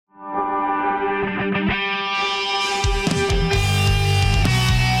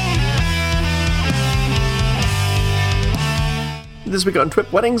This week on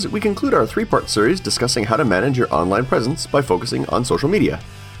TWIP Weddings, we conclude our three-part series discussing how to manage your online presence by focusing on social media.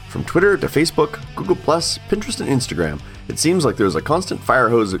 From Twitter to Facebook, Google+, Pinterest, and Instagram, it seems like there's a constant fire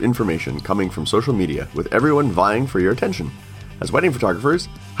hose of information coming from social media, with everyone vying for your attention. As wedding photographers,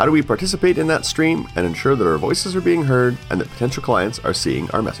 how do we participate in that stream and ensure that our voices are being heard and that potential clients are seeing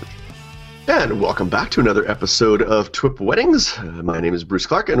our message? And welcome back to another episode of TWIP Weddings. My name is Bruce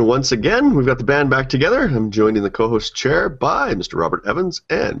Clark, and once again, we've got the band back together. I'm joined in the co-host chair by Mr. Robert Evans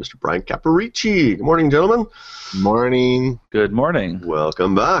and Mr. Brian Caparici. Good morning, gentlemen. Morning. Good morning.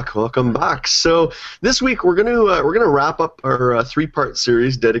 Welcome back. Welcome back. So this week we're gonna wrap up our three-part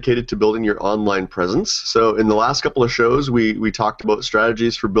series dedicated to building your online presence. So in the last couple of shows, we talked about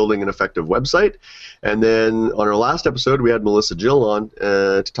strategies for building an effective website, and then on our last episode we had Melissa Jill on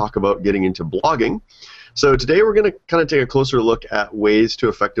to talk about getting into blogging. So today we're going to kind of take a closer look at ways to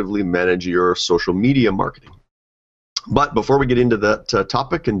effectively manage your social media marketing. But before we get into that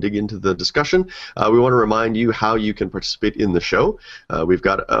topic and dig into the discussion, we want to remind you how you can participate in the show. We've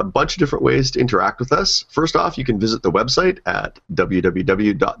got a bunch of different ways to interact with us. First off, you can visit the website at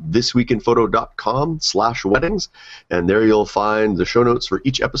www.thisweekinphoto.com/weddings, and there you'll find the show notes for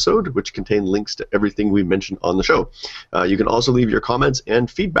each episode, which contain links to everything we mentioned on the show. You can also leave your comments and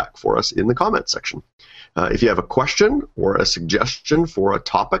feedback for us in the comments section. If you have a question or a suggestion for a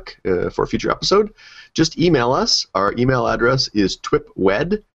topic for a future episode, just email us. Our email address is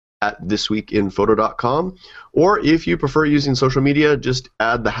twipwed@thisweekinphoto.com. Or if you prefer using social media, just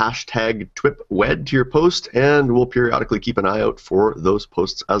add the hashtag TWIPWed to your post, and we'll periodically keep an eye out for those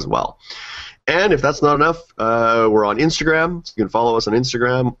posts as well. And if that's not enough, we're on Instagram. So you can follow us on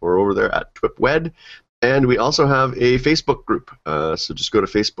Instagram. We're over there at TWIPWed. And we also have a Facebook group, so just go to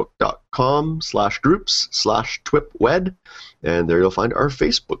facebook.com/groups/TWIPWed, and there you'll find our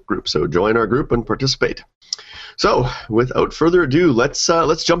Facebook group. So join our group and participate. So without further ado, let's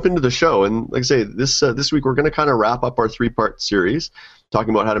jump into the show. And like I say, this week we're going to kind of wrap up our three-part series,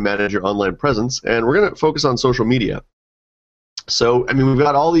 talking about how to manage your online presence, and we're going to focus on social media. So I mean, we've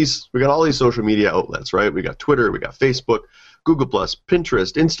got all these social media outlets, right? We got Twitter, we got Facebook, Google+,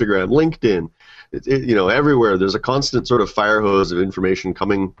 Pinterest, Instagram, LinkedIn. Everywhere there's a constant sort of fire hose of information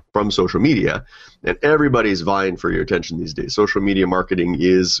coming from social media, and everybody's vying for your attention these days. Social media marketing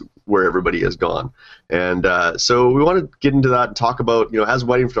is where everybody has gone, and so we want to get into that and talk about, as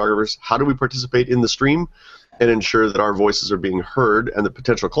wedding photographers, how do we participate in the stream and ensure that our voices are being heard and that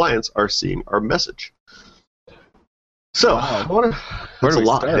potential clients are seeing our message. So, that's a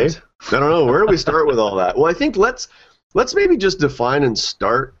lot, eh? I don't know. Where do we start with all that? Well, I think let's maybe just define and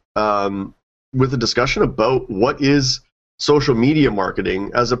start with a discussion about what is social media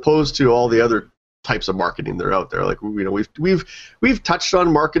marketing as opposed to all the other types of marketing that are out there. Like, we've touched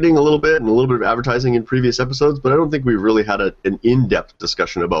on marketing a little bit and a little bit of advertising in previous episodes, but I don't think we've really had an in-depth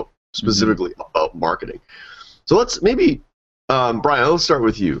discussion about specifically about marketing. So let's maybe, Brian, let's start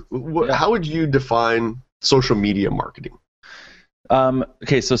with you. How would you define social media marketing?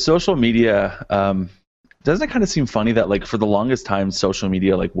 Okay, so social media, doesn't it kind of seem funny that, like, for the longest time, social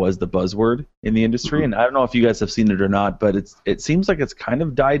media, like, was the buzzword in the industry? Mm-hmm. And I don't know if you guys have seen it or not, but it seems like it's kind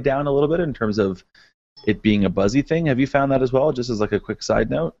of died down a little bit in terms of it being a buzzy thing. Have you found that as well, just as like a quick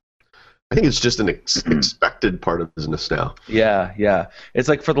side note? I think it's just an expected part of business now. Yeah. It's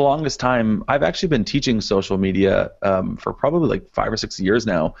like for the longest time, I've actually been teaching social media for probably like 5 or 6 years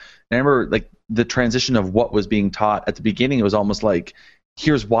now. And I remember, like, the transition of what was being taught at the beginning. It was almost like,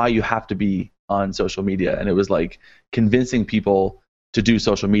 here's why you have to be on social media, and it was like convincing people to do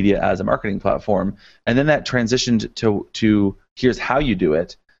social media as a marketing platform. And then that transitioned to here's how you do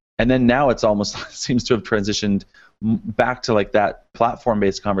it, and then now it's almost seems to have transitioned back to like that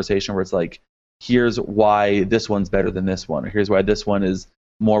platform-based conversation where it's like, here's why this one's better than this one, or here's why this one is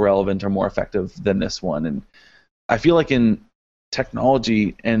more relevant or more effective than this one. And I feel like in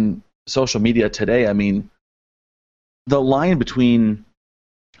technology and social media today, I mean, the line between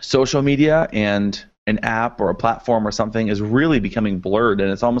social media and an app or a platform or something is really becoming blurred,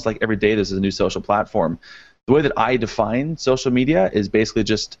 and it's almost like every day there's a new social platform. The way that I define social media is basically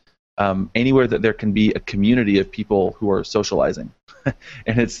just anywhere that there can be a community of people who are socializing.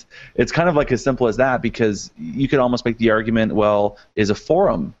 And it's kind of like as simple as that, because you could almost make the argument, well, is a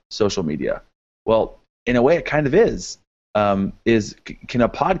forum social media? Well, in a way it kind of is. Can a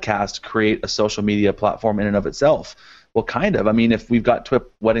podcast create a social media platform in and of itself? Well, kind of. I mean, if we've got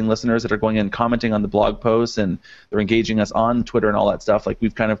TWIP wedding listeners that are going and commenting on the blog posts and they're engaging us on Twitter and all that stuff, like,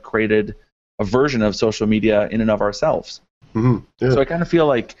 we've kind of created a version of social media in and of ourselves. Mm-hmm. Yeah. So I kind of feel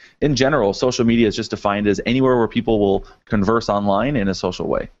like, in general, social media is just defined as anywhere where people will converse online in a social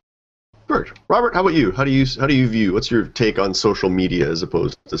way. Perfect. Robert, how about you? How do you view? What's your take on social media as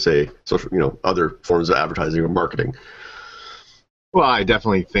opposed to say social, other forms of advertising or marketing? Well, I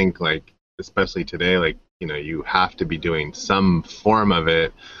definitely think especially today, you have to be doing some form of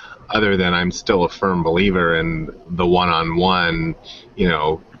it. Other than I'm still a firm believer in the one-on-one,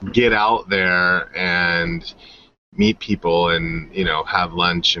 get out there and meet people and, have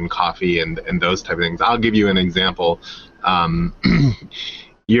lunch and coffee and those type of things. I'll give you an example.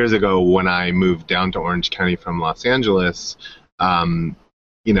 Years ago when I moved down to Orange County from Los Angeles, I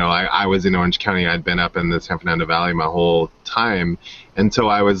was in Orange County. I'd been up in the San Fernando Valley my whole time. And so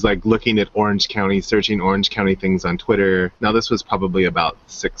I was looking at Orange County, searching Orange County things on Twitter. Now this was probably about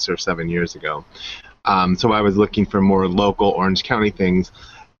 6 or 7 years ago. So I was looking for more local Orange County things.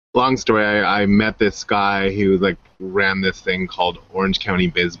 Long story, I met this guy who ran this thing called Orange County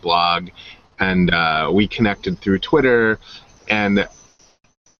Biz Blog, and we connected through Twitter. And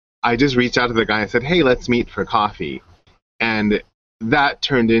I just reached out to the guy and said, hey, let's meet for coffee. And that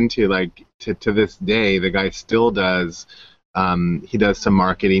turned into to this day, the guy still does. He does some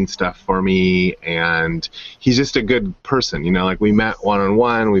marketing stuff for me, and he's just a good person. We met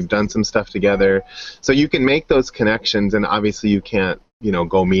one-on-one, we've done some stuff together. So you can make those connections, and obviously you can't,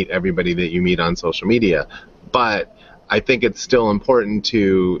 go meet everybody that you meet on social media. But I think it's still important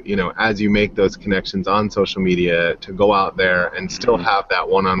to, as you make those connections on social media, to go out there and still have that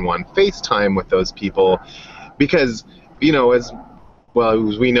one-on-one FaceTime with those people, because, as well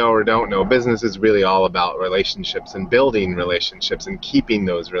as we know or don't know, business is really all about relationships and building relationships and keeping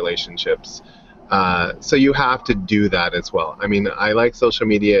those relationships. So you have to do that as well. I mean, I like social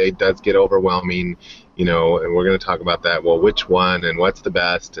media. It does get overwhelming, and we're going to talk about that. Well, which one and what's the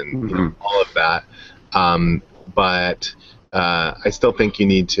best and all of that. But I still think you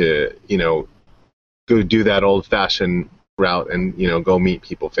need to, go do that old-fashioned route and, go meet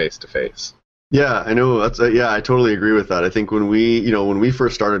people face to face. Yeah, I know. That's I totally agree with that. I think when we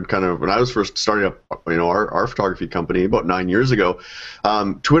first started, when I was first starting up, our photography company about 9 years ago,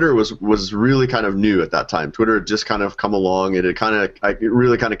 Twitter was really kind of new at that time. Twitter had just kind of come along, and it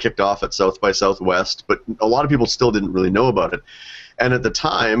really kind of kicked off at South by Southwest, but a lot of people still didn't really know about it. And at the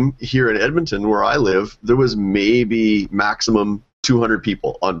time, here in Edmonton, where I live, there was maybe maximum 200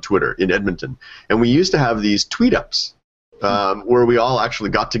 people on Twitter in Edmonton, and we used to have these tweet ups. Where we all actually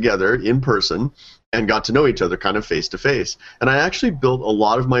got together in person and got to know each other kind of face to face. And I actually built a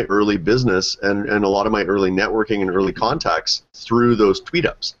lot of my early business and a lot of my early networking and early contacts through those tweet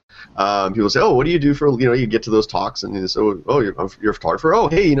ups. People say, oh, what do you do for, you get to those talks and you say, oh, you're a photographer. Oh,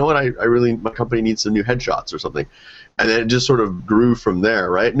 hey, you know what? My company needs some new headshots or something. And then it just sort of grew from there,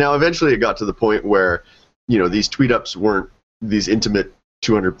 right? Now, eventually it got to the point where, these tweet ups weren't these intimate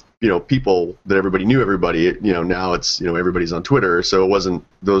 200 people that everybody knew everybody. Now it's everybody's on Twitter, so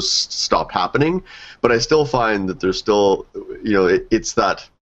those stopped happening. But I still find that there's still it's that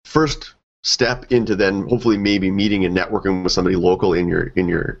first step into then hopefully maybe meeting and networking with somebody local in your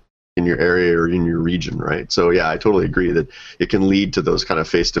area or in your region, right? So yeah, I totally agree that it can lead to those kind of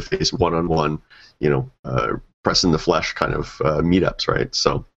face-to-face, one-on-one, press in the flesh kind of meetups, right?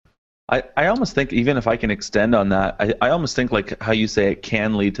 So. I almost think, even if I can extend on that, I almost think how you say it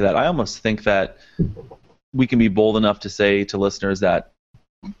can lead to that. I almost think that we can be bold enough to say to listeners that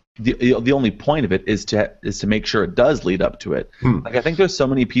the only point of it is to make sure it does lead up to it. I think there's so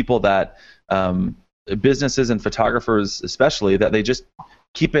many people that businesses and photographers especially, that they just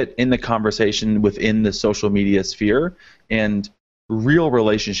keep it in the conversation within the social media sphere, and real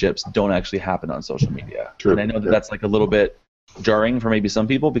relationships don't actually happen on social media. True. And I know that's a little bit jarring for maybe some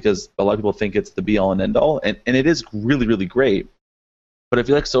people, because a lot of people think it's the be-all and end-all, and it is really, really great. But I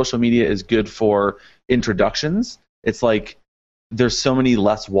feel like social media is good for introductions. It's there's so many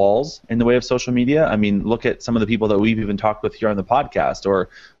less walls in the way of social media. I mean, look at some of the people that we've even talked with here on the podcast, or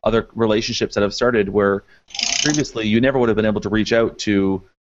other relationships that have started where previously you never would have been able to reach out to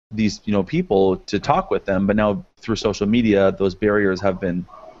these people to talk with them, but now through social media those barriers have been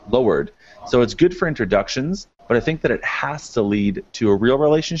lowered. So it's good for introductions, but I think that it has to lead to a real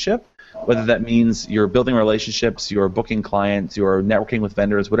relationship, whether that means you're building relationships, you're booking clients, you're networking with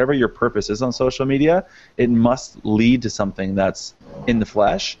vendors, whatever your purpose is on social media, it must lead to something that's in the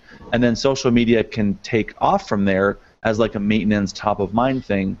flesh. And then social media can take off from there as a maintenance top of mind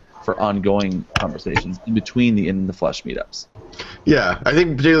thing for ongoing conversations in between the in the flesh meetups. Yeah, I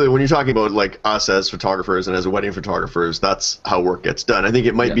think particularly when you're talking about us as photographers and as wedding photographers, that's how work gets done. I think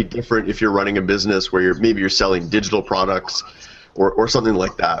it might be different if you're running a business where you're selling digital products or something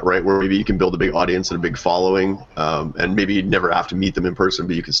like that, right? Where maybe you can build a big audience and a big following, and maybe you never have to meet them in person,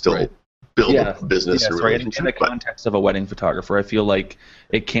 but you can still build a business. Yes, right. In the context of a wedding photographer, I feel like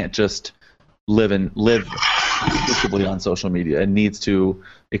it can't just live exclusively on social media. It needs to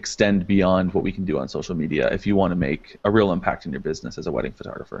extend beyond what we can do on social media if you want to make a real impact in your business as a wedding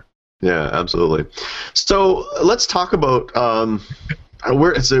photographer. Yeah, absolutely. So let's talk about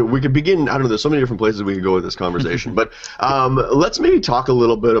we could begin. I don't know. There's so many different places we could go with this conversation, but let's maybe talk a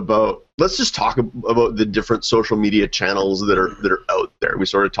little bit about. Let's just talk about the different social media channels that are out there. We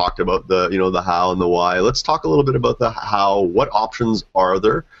sort of talked about the how and the why. Let's talk a little bit about the how. What options are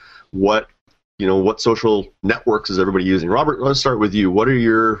there? What social networks is everybody using? Robert, let's start with you. What are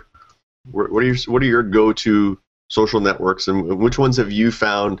your go-to social networks, and which ones have you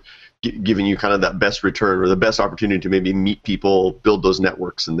found giving you kind of that best return or the best opportunity to maybe meet people, build those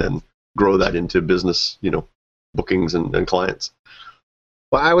networks, and then grow that into business, bookings and clients?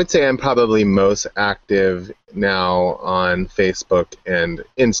 Well, I would say I'm probably most active now on Facebook and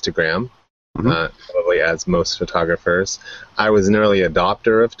Instagram, probably as most photographers. I was an early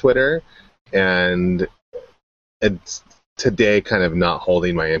adopter of Twitter, and it's today kind of not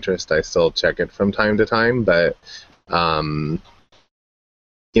holding my interest. I still check it from time to time, but when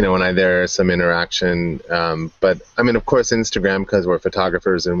there's some interaction. But I mean, of course, Instagram, because we're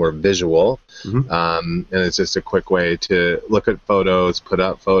photographers and we're visual, and it's just a quick way to look at photos, put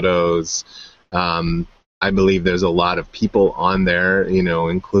up photos. I believe there's a lot of people on there,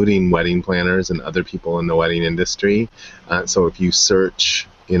 including wedding planners and other people in the wedding industry. So if you search,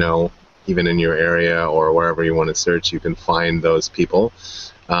 even in your area or wherever you want to search, you can find those people.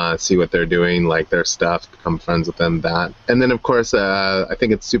 See what they're doing, like their stuff, become friends with them, that. And then, of course, I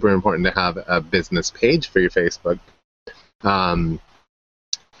think it's super important to have a business page for your Facebook.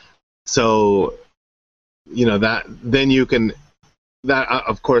 That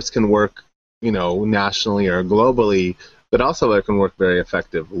of course can work, nationally or globally, but also it can work very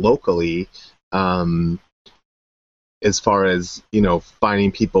effective locally. As far as,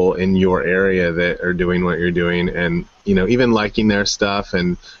 finding people in your area that are doing what you're doing and, even liking their stuff.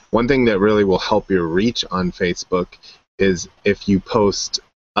 And one thing that really will help your reach on Facebook is if you post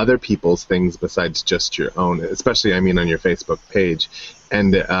other people's things besides just your own, especially, on your Facebook page.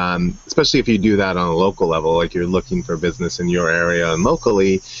 And especially if you do that on a local level, like you're looking for business in your area and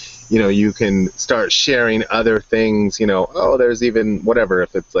locally, you can start sharing other things, there's even whatever,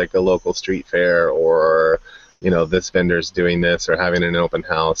 if it's like a local street fair or this vendor's doing this or having an open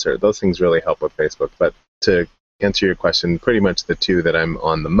house, or those things really help with Facebook. But to answer your question, pretty much the two that I'm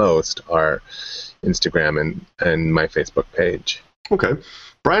on the most are Instagram and my Facebook page. Okay.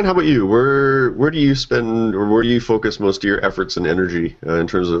 Brian, how about you? Where do you spend, or where do you focus most of your efforts and energy in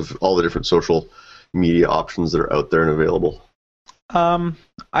terms of all the different social media options that are out there and available?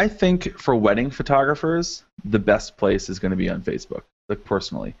 I think for wedding photographers, the best place is going to be on Facebook. Like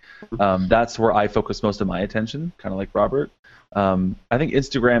personally, that's where I focus most of my attention, kind of like Robert. I think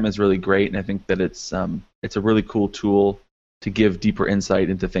Instagram is really great, and I think that it's a really cool tool to give deeper insight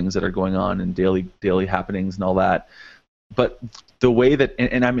into things that are going on and daily happenings and all that. But the way that,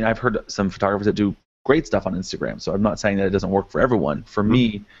 and I mean, I've heard some photographers that do great stuff on Instagram, so I'm not saying that it doesn't work for everyone. For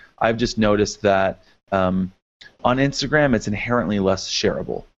me, I've just noticed that on Instagram, it's inherently less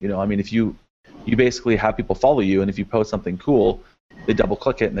shareable. If you basically have people follow you, and if you post something cool, they double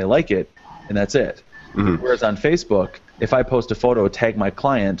click it and they like it, and that's it. Whereas on Facebook, if I post a photo, tag my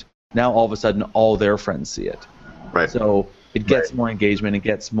client, now all of a sudden all their friends see it. Right. So it gets more engagement, it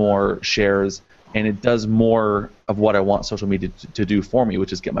gets more shares, and it does more of what I want social media to do for me,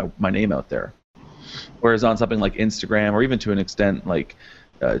 which is get my name out there. Whereas on something like Instagram, or even to an extent like,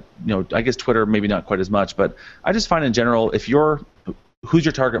 I guess Twitter, maybe not quite as much, but I just find in general, who's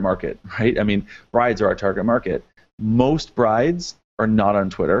your target market, right? I mean, brides are our target market. Most brides are not on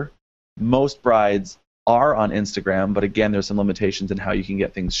Twitter. Most brides are on Instagram, but again, there's some limitations in how you can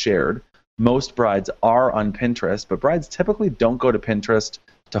get things shared. Most brides are on Pinterest, but brides typically don't go to Pinterest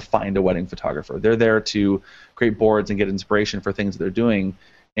to find a wedding photographer. They're there to create boards and get inspiration for things that they're doing.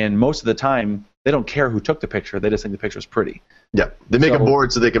 And most of the time, they don't care who took the picture. They just think the picture's pretty. Yeah, they make a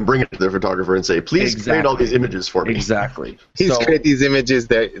board so they can bring it to their photographer and say, please create all these images for me. Exactly. Please create these images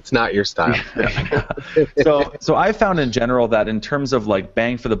that it's not your style. So I found in general that in terms of like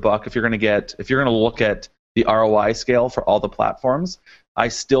bang for the buck, if you're going to look at the ROI scale for all the platforms, I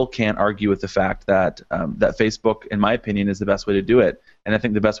still can't argue with the fact that that Facebook, in my opinion, is the best way to do it. And I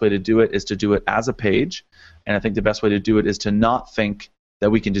think the best way to do it is to do it as a page. And I think the best way to do it is to not think that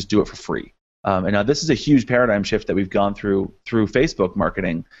we can just do it for free. And now this is a huge paradigm shift that we've gone through Facebook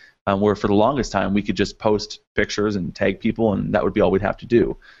marketing, where for the longest time we could just post pictures and tag people, and that would be all we'd have to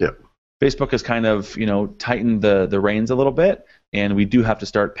do. Yeah. Facebook has kind of tightened the reins a little bit, and we do have to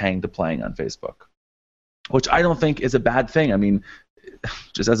start paying to playing on Facebook, which I don't think is a bad thing. I mean,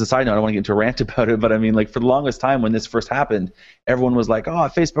 just as a side note, I don't want to get into a rant about it, but I mean, like, for the longest time when this first happened, everyone was like, oh,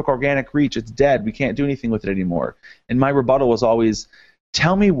 Facebook organic reach, it's dead. We can't do anything with it anymore. And my rebuttal was always,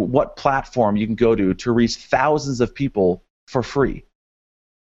 tell me what platform you can go to reach thousands of people for free.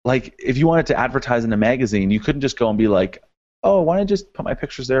 Like, if you wanted to advertise in a magazine, you couldn't just go and be like, oh, why don't I just put my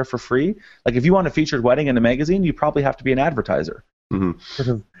pictures there for free? Like, if you want a featured wedding in a magazine, you probably have to be an advertiser. Mm-hmm. Sort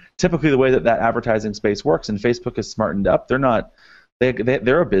of typically the way that advertising space works, and Facebook is smartened up. They're not,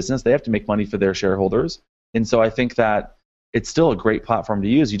 they're a business. They have to make money for their shareholders. And so I think that it's still a great platform to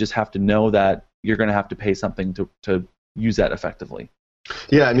use. You just have to know that you're going to have to pay something to use that effectively.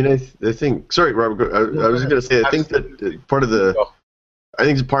 Yeah, I mean, I think. Sorry, Robert. I was going to say. I think that part of the. I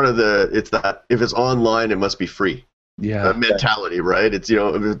think part of the. It's that if it's online, it must be free. Yeah. Mentality, right? It's, you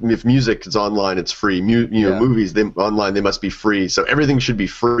know, if music is online, it's free. Movies, online, they must be free. So everything should be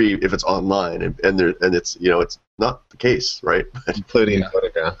free if it's online, and it's, you know, it's not the case, right? Including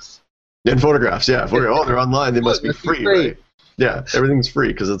photographs. And photographs, yeah. Oh, they're online, they must be free, right? Yeah, everything's free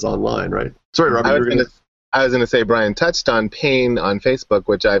because it's online, right? Sorry, Robert. I was going to say, Brian touched on pain on Facebook,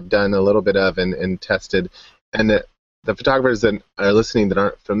 which I've done a little bit of and tested. And the photographers that are listening that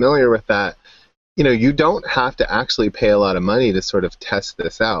aren't familiar with that, you know, you don't have to actually pay a lot of money to sort of test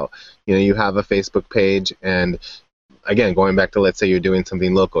this out. You know, you have a Facebook page, and again, going back to, let's say you're doing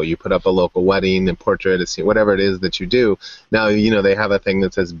something local, you put up a local wedding and portrait, whatever it is that you do. Now, you know, they have a thing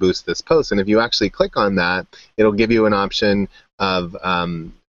that says boost this post, and if you actually click on that, it'll give you an option of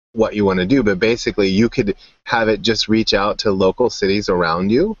what you want to do, but basically you could have it just reach out to local cities around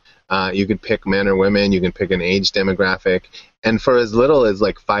you. You could pick men or women, you can pick an age demographic, and for as little as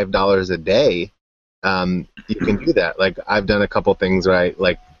like $5 a day, you can do that. Like, I've done a couple things where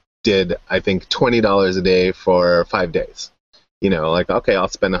I did, I think, $20 a day for 5 days. You know, like, okay, I'll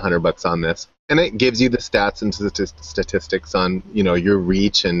spend $100 on this, and it gives you the stats and statistics on, you know, your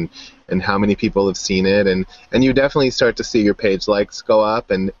reach and how many people have seen it, and you definitely start to see your page likes go up,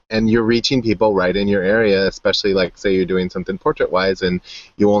 and you're reaching people right in your area, especially, like, say you're doing something portrait wise and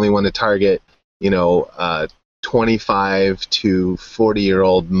you only want to target, you know, 25 to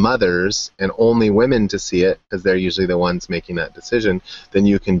 40-year-old mothers and only women to see it, because they're usually the ones making that decision, then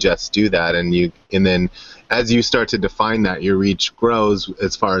you can just do that, and then as you start to define that, your reach grows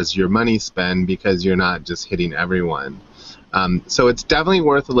as far as your money spend, because you're not just hitting everyone. So it's definitely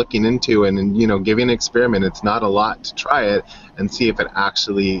worth looking into, and, you know, giving an experiment. It's not a lot to try it and see if it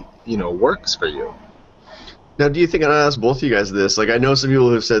actually, you know, works for you. Now, do you think, and I asked both of you guys this, like, I know some people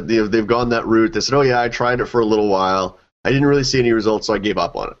who have said they've gone that route. They said, oh, yeah, I tried it for a little while. I didn't really see any results, so I gave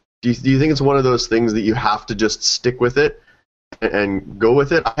up on it. Do you think it's one of those things that you have to just stick with it and go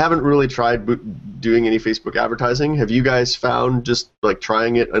with it? I haven't really tried doing any Facebook advertising. Have you guys found just, like,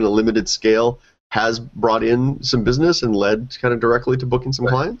 trying it on a limited scale has brought in some business and led kind of directly to booking some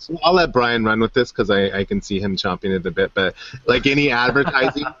clients? I'll let Brian run with this because I can see him chomping at the bit. But like any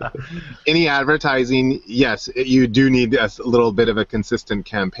advertising, yes, you do need a little bit of a consistent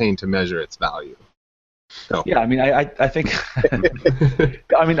campaign to measure its value. So. Yeah, I mean, I think,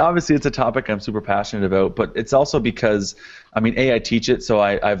 I mean, obviously it's a topic I'm super passionate about, but it's also because, I mean, I teach it, so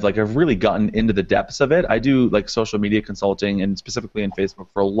I've really gotten into the depths of it. I do like social media consulting, and specifically in Facebook,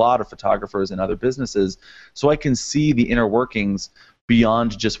 for a lot of photographers and other businesses, so I can see the inner workings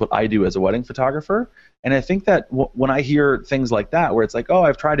beyond just what I do as a wedding photographer. And I think that when I hear things like that, where it's like, oh,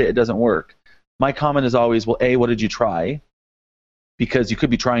 I've tried it, it doesn't work, my comment is always, well, A, what did you try? Because you could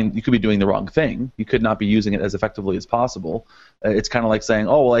be doing the wrong thing. You could not be using it as effectively as possible. It's kind of like saying,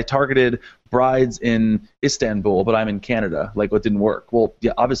 oh, well, I targeted brides in Istanbul, but I'm in Canada. Like, what didn't work? Well,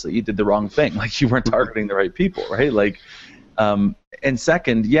 yeah, obviously you did the wrong thing. Like, you weren't targeting the right people, right? Like, and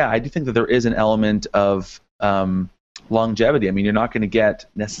second, yeah, I do think that there is an element of longevity. I mean, you're not going to get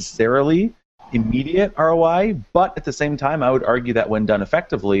necessarily immediate ROI, but at the same time, I would argue that when done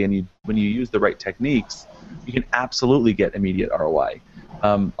effectively and when you use the right techniques, you can absolutely get immediate ROI.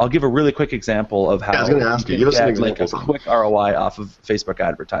 I'll give a really quick example of how you can get like a quick ROI off of Facebook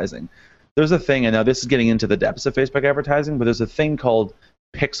advertising. There's a thing, and now this is getting into the depths of Facebook advertising, but there's a thing called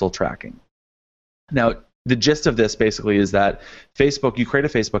pixel tracking. Now, the gist of this basically is that Facebook, you create a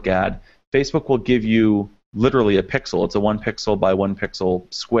Facebook ad, Facebook will give you literally a pixel. It's a 1 pixel by 1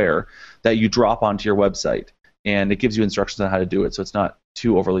 pixel square that you drop onto your website, and it gives you instructions on how to do it, so it's not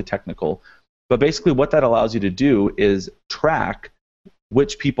too overly technical. But basically what that allows you to do is track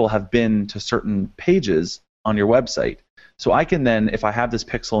which people have been to certain pages on your website. So I can then, if I have this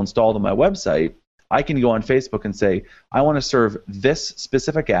pixel installed on my website, I can go on Facebook and say, I want to serve this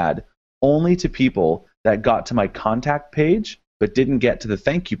specific ad only to people that got to my contact page but didn't get to the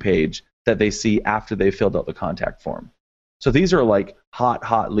thank you page that they see after they filled out the contact form. So these are like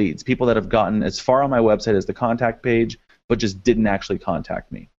hot leads, people that have gotten as far on my website as the contact page, but just didn't actually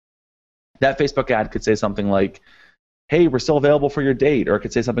contact me. That Facebook ad could say something like, hey, we're still available for your date, or it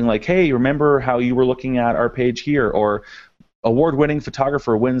could say something like, hey, remember how you were looking at our page here, or award-winning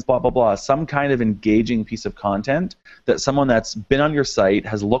photographer wins blah, blah, blah, some kind of engaging piece of content that someone that's been on your site,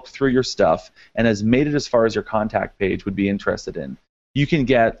 has looked through your stuff, and has made it as far as your contact page would be interested in. You can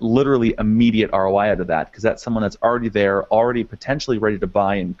get literally immediate ROI out of that because that's someone that's already there, already potentially ready to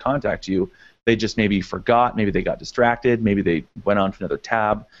buy and contact you. They just maybe forgot, maybe they got distracted, maybe they went on to another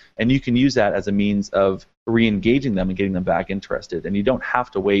tab, and you can use that as a means of re-engaging them and getting them back interested. And you don't have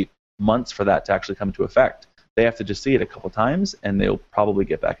to wait months for that to actually come into effect. They have to just see it a couple times, and they'll probably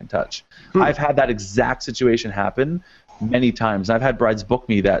get back in touch. I've had that exact situation happen many times. I've had brides book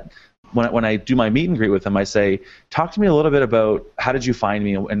me that when I do my meet and greet with them, I say, talk to me a little bit about how did you find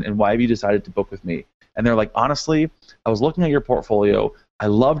me and why have you decided to book with me? And they're like, honestly, I was looking at your portfolio. I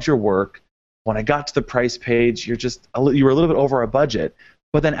loved your work. When I got to the price page, you were a little bit over our budget.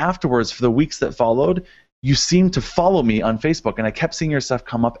 But then afterwards, for the weeks that followed, you seemed to follow me on Facebook, and I kept seeing your stuff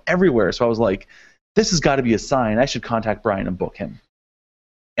come up everywhere. So I was like, this has got to be a sign. I should contact Brian and book him.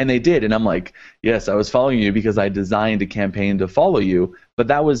 And they did, and I'm like, yes, I was following you because I designed a campaign to follow you, but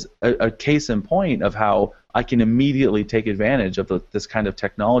that was a case in point of how I can immediately take advantage of this kind of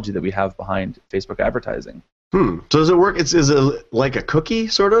technology that we have behind Facebook advertising. So does it work? Is it like a cookie,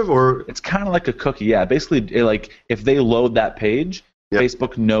 sort of, or? It's kind of like a cookie, yeah. Basically, like if they load that page, yep,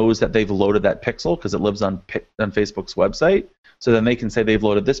 Facebook knows that they've loaded that pixel because it lives on Facebook's website, so then they can say they've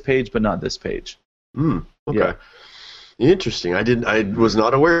loaded this page, but not this page. Okay. Yeah. Interesting. I was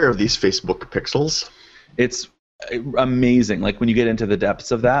not aware of these Facebook pixels. It's amazing. Like when you get into the depths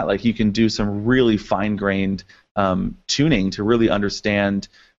of that, like you can do some really fine-grained tuning to really understand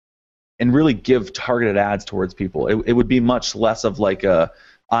and really give targeted ads towards people. It would be much less of like a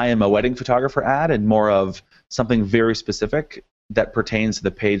I am a wedding photographer ad and more of something very specific that pertains to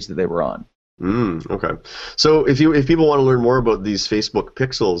the page that they were on. Okay. So if people want to learn more about these Facebook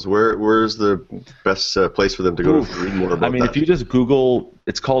pixels, where's the best place for them to go to read more about that? I mean, if you just Google,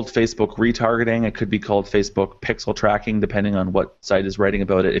 it's called Facebook retargeting. It could be called Facebook pixel tracking, depending on what site is writing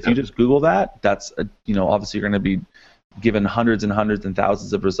about it. If you just Google that, that's obviously you're going to be given hundreds and hundreds and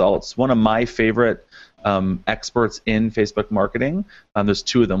thousands of results. One of my favorite experts in Facebook marketing, there's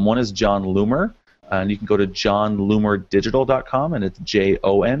two of them. One is John Loomer, and you can go to johnloomerdigital.com, and it's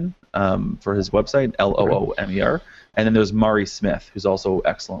Jon for his website, Loomer. And then there's Mari Smith, who's also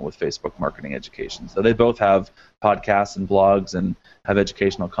excellent with Facebook marketing education. So they both have podcasts and blogs and have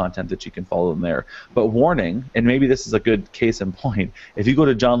educational content that you can follow them there. But warning, and maybe this is a good case in point, if you go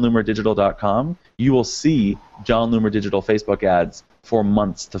to johnloomerdigital.com, you will see John Loomer Digital Facebook ads for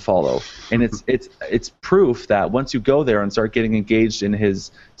months to follow. And it's proof that once you go there and start getting engaged in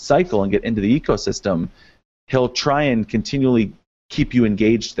his cycle and get into the ecosystem, he'll try and continually keep you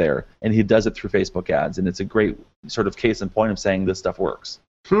engaged there, and he does it through Facebook ads, and it's a great sort of case in point of saying this stuff works.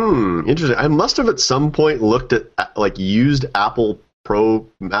 Interesting. I must have at some point looked at like used Apple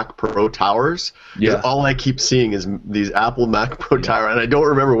Mac Pro towers. Yeah. All I keep seeing is these Apple Mac Pro tower, and I don't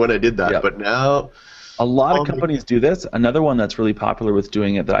remember when I did that, but now a lot of companies do this. Another one that's really popular with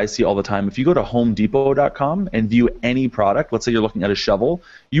doing it that I see all the time, if you go to homedepot.com and view any product, let's say you're looking at a shovel,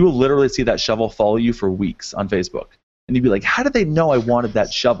 you will literally see that shovel follow you for weeks on Facebook. And you'd be like, how did they know I wanted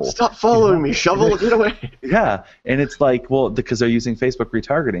that shovel? Stop following me, shovel, get away. Yeah, and it's like, well, because they're using Facebook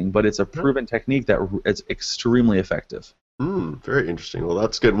retargeting, but it's a proven technique that is extremely effective. Very interesting. Well,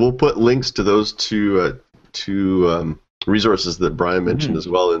 that's good. We'll put links to those two resources that Brian mentioned as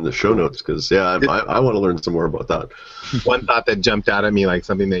well in the show notes, because, I want to learn some more about that. One thought that jumped out at me, like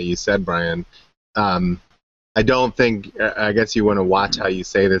something that you said, Brian, I don't think, I guess you want to watch how you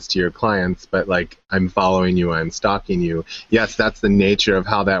say this to your clients, but like, I'm following you, I'm stalking you. Yes, that's the nature of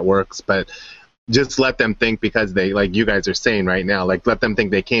how that works, but just let them think, because they, like you guys are saying right now, like let them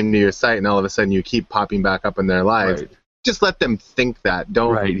think they came to your site and all of a sudden you keep popping back up in their lives. Right. Just let them think that.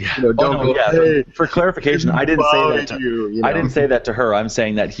 Don't. Right. Don't go, hey, for clarification, I didn't say that. I didn't say that to her. I'm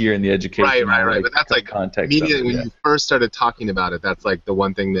saying that here in the education. Right. But that's like context. Immediately when you first started talking about it, that's like the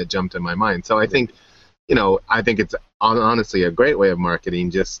one thing that jumped in my mind. So I think, I think it's honestly a great way of marketing.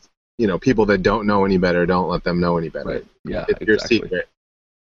 Just people that don't know any better, don't let them know any better. Right. Yeah. It's your secret.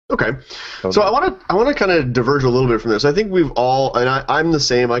 Okay, so I want to kind of diverge a little bit from this. I think we've all, and I'm the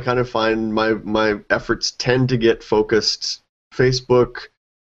same. I kind of find my efforts tend to get focused Facebook,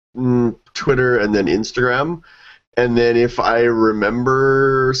 Twitter, and then Instagram. And then if I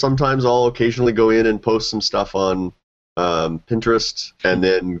remember, sometimes I'll occasionally go in and post some stuff on Pinterest, and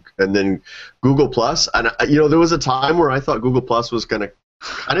then Google Plus. And there was a time where I thought Google Plus was going to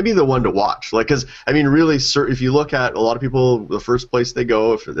kind of be the one to watch, like, because I mean, really, if you look at a lot of people, the first place they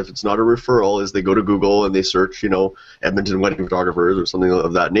go, if it's not a referral, is they go to Google and they search, Edmonton wedding photographers or something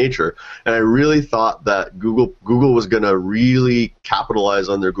of that nature. And I really thought that Google was going to really capitalize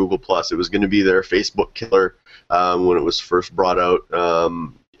on their Google Plus. It was going to be their Facebook killer when it was first brought out.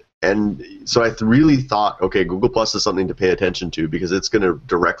 And so I really thought, okay, Google Plus is something to pay attention to because it's going to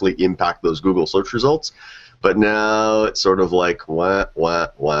directly impact those Google search results. But now it's sort of like, wah.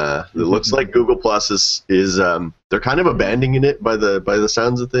 It looks like Google Plus is they're kind of abandoning it by the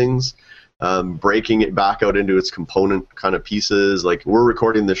sounds of things, breaking it back out into its component kind of pieces. Like, we're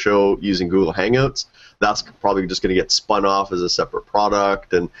recording the show using Google Hangouts. That's probably just going to get spun off as a separate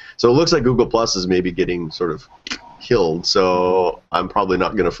product. And so it looks like Google Plus is maybe getting sort of killed. So I'm probably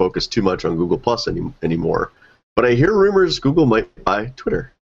not going to focus too much on Google Plus anymore. But I hear rumors Google might buy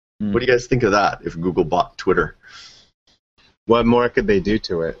Twitter. What do you guys think of that if Google bought Twitter? What more could they do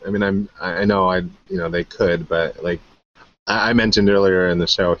to it? I mean, I know they could, but like I mentioned earlier in the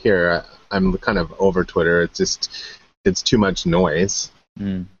show here, I'm kind of over Twitter. It's too much noise.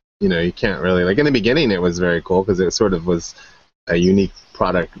 You can't really, like, in the beginning it was very cool because it sort of was a unique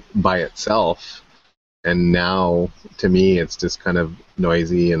product by itself, and now to me it's just kind of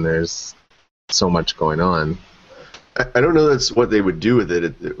noisy and there's so much going on. I don't know that's what they would do with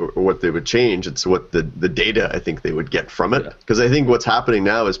it or what they would change. It's what the data I think they would get from it. Because I think what's happening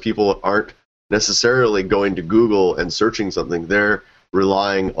now is people aren't necessarily going to Google and searching something. They're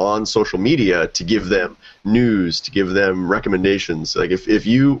relying on social media to give them news, to give them recommendations. Like if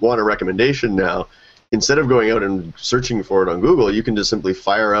you want a recommendation now, instead of going out and searching for it on Google, you can just simply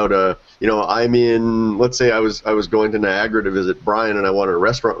fire out let's say I was going to Niagara to visit Brian and I wanted a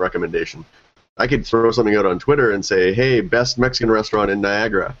restaurant recommendation. I could throw something out on Twitter and say, hey, best Mexican restaurant in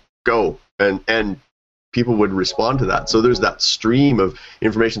Niagara, go. And people would respond to that. So there's that stream of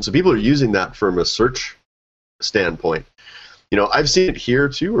information. So people are using that from a search standpoint. I've seen it here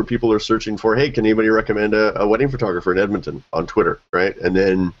too, where people are searching for, hey, can anybody recommend a wedding photographer in Edmonton on Twitter, right? And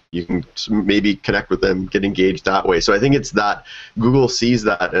then you can maybe connect with them, get engaged that way. So I think it's that Google sees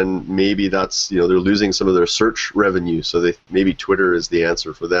that, and maybe that's, they're losing some of their search revenue. So maybe Twitter is the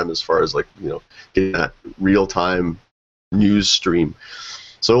answer for them as far as getting that real-time news stream.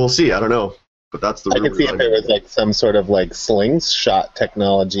 So we'll see. I don't know, but that's the. I could see if it was like some sort of like slingshot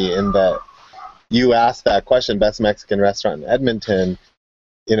technology in that. You asked that question, best Mexican restaurant in Edmonton,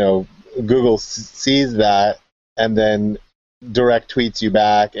 Google sees that and then direct tweets you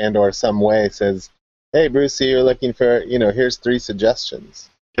back and or some way says, hey, Brucey, you're looking for, here's 3 suggestions.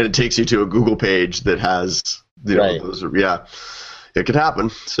 And it takes you to a Google page that has, right. It could happen.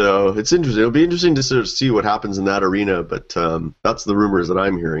 So it's interesting. It'll be interesting to sort of see what happens in that arena, but that's the rumors that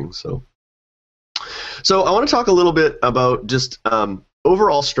I'm hearing. So I want to talk a little bit about just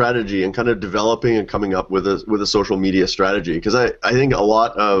overall strategy and kind of developing and coming up with a social media strategy, because I think a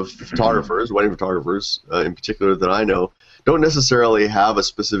lot of photographers, wedding photographers in particular that I know, don't necessarily have a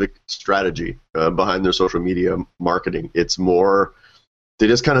specific strategy behind their social media marketing. It's more they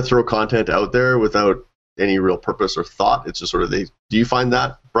just kind of throw content out there without any real purpose or thought. It's just sort of do you find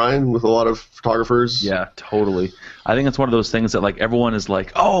that, Brian, with a lot of photographers? Yeah, totally. I think it's one of those things that like everyone is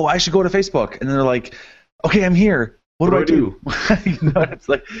like, oh, I should go to Facebook, and then they're like, okay, I'm here. What do I do? It's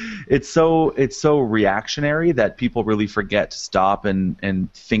like it's so reactionary that people really forget to stop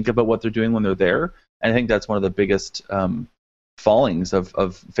and think about what they're doing when they're there. And I think that's one of the biggest fallings of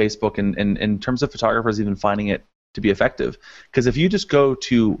Facebook and in terms of photographers even finding it to be effective. Because if you just go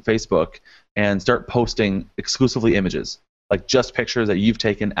to Facebook and start posting exclusively images, like just pictures that you've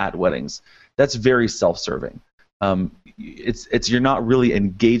taken at weddings, that's very self-serving. You're not really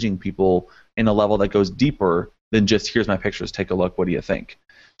engaging people in a level that goes deeper than just here's my pictures, take a look, what do you think?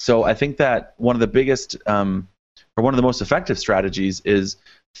 So I think that one of the biggest or one of the most effective strategies is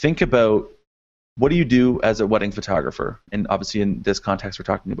think about what do you do as a wedding photographer? And obviously in this context we're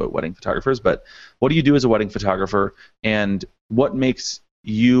talking about wedding photographers, but what do you do as a wedding photographer, and what makes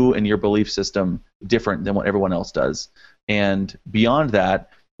you and your belief system different than what everyone else does? And beyond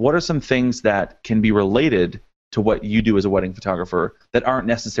that, what are some things that can be related to what you do as a wedding photographer that aren't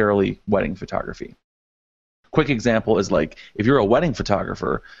necessarily wedding photography? Quick example is like if you're a wedding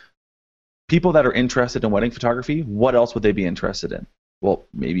photographer, people that are interested in wedding photography, what else would they be interested in? Well,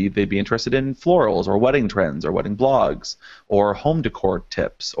 maybe they'd be interested in florals or wedding trends or wedding blogs or home decor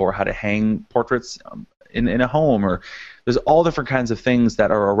tips or how to hang portraits in a home, or there's all different kinds of things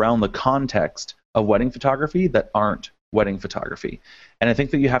that are around the context of wedding photography that aren't wedding photography. And I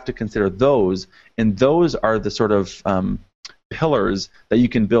think that you have to consider those, and those are the sort of pillars that you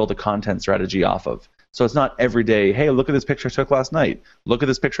can build a content strategy off of. So it's not every day, hey, look at this picture I took last night. Look at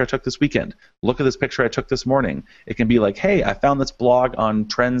this picture I took this weekend. Look at this picture I took this morning. It can be like, hey, I found this blog on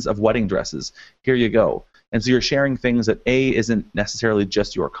trends of wedding dresses. Here you go. And so you're sharing things that A, isn't necessarily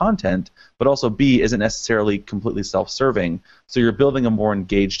just your content, but also B, isn't necessarily completely self-serving. So you're building a more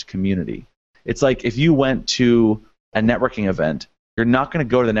engaged community. It's like if you went to a networking event, you're not going to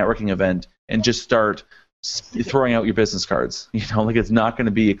go to the networking event and just start throwing out your business cards. Like it's not going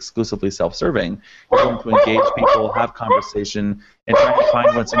to be exclusively self-serving. You're going to engage people, have conversation, and try to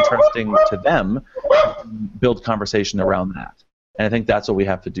find what's interesting to them, build conversation around that. And I think that's what we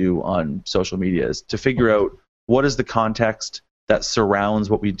have to do on social media, is to figure out what is the context that surrounds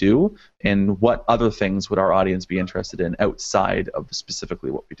what we do and what other things would our audience be interested in outside of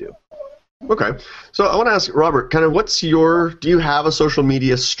specifically what we do. Okay. So I want to ask Robert, kind of do you have a social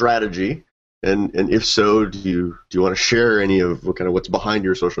media strategy? And if so, do you want to share any of what's behind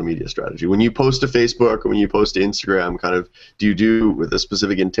your social media strategy? When you post to Facebook or when you post to Instagram, do you do with a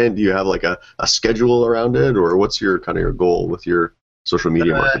specific intent? Do you have like a schedule around it, or what's your your goal with your social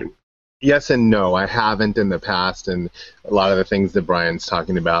media marketing? Yes and no. I haven't in the past, and a lot of the things that Brian's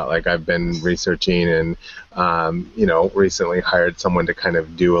talking about, like I've been researching and recently hired someone to kind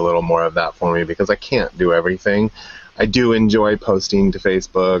of do a little more of that for me because I can't do everything. I do enjoy posting to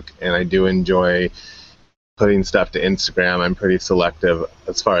Facebook, and I do enjoy putting stuff to Instagram. I'm pretty selective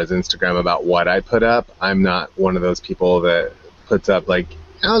as far as Instagram about what I put up. I'm not one of those people that puts up like,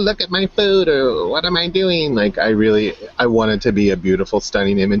 oh, look at my food, or what am I doing? Like, I want it to be a beautiful,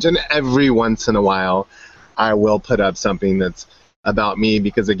 stunning image. And every once in a while, I will put up something that's about me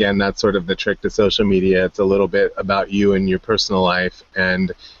because, again, that's sort of the trick to social media. It's a little bit about you and your personal life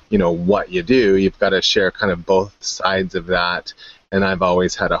and what you do. You've got to share kind of both sides of that, and I've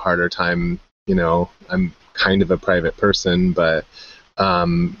always had a harder time. I'm kind of a private person, but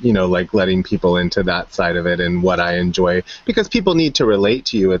like letting people into that side of it and what I enjoy, because people need to relate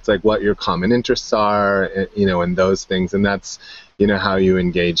to you. It's like what your common interests are, and those things, and that's how you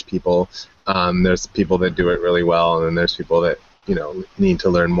engage people. There's people that do it really well, and then there's people that need to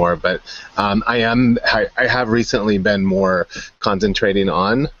learn more. But I have recently been more concentrating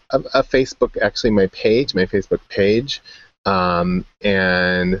on a Facebook, actually my Facebook page.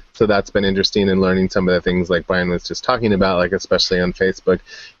 And so that's been interesting, in learning some of the things like Brian was just talking about, like especially on Facebook,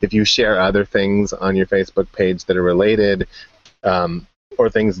 if you share other things on your Facebook page that are related, or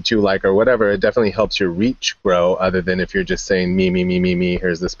things that you like or whatever, it definitely helps your reach grow, other than if you're just saying me,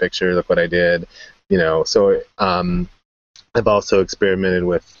 here's this picture, look what I did, so I've also experimented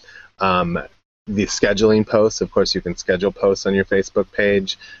with the scheduling posts. Of course, you can schedule posts on your Facebook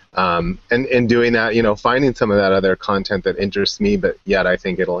page, and doing that, finding some of that other content that interests me, but yet I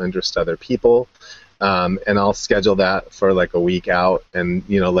think it'll interest other people, and I'll schedule that for like a week out and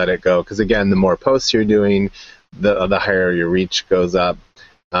let it go, because again, the more posts you're doing, the higher your reach goes up.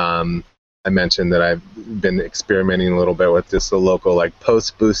 I mentioned that I've been experimenting a little bit with just the local like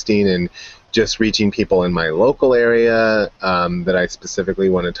post boosting and just reaching people in my local area that I specifically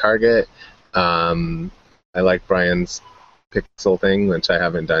want to target. I like Brian's pixel thing, which I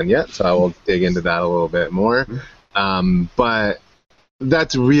haven't done yet, so I will dig into that a little bit more. But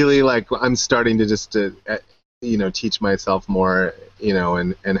that's really like I'm starting to just teach myself more,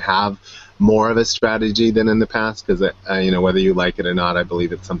 and have more of a strategy than in the past, because whether you like it or not, I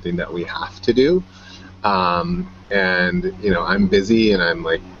believe it's something that we have to do. And I'm busy, and I'm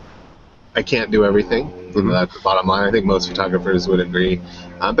like, I can't do everything. That's the bottom line. I think most photographers would agree.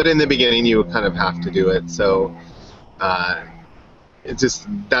 But in the beginning, you kind of have to do it. So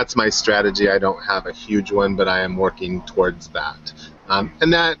that's my strategy. I don't have a huge one, but I am working towards that.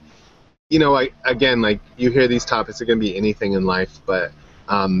 And that, again, like you hear these topics, it can be anything in life, but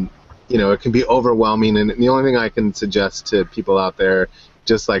it can be overwhelming. And the only thing I can suggest to people out there,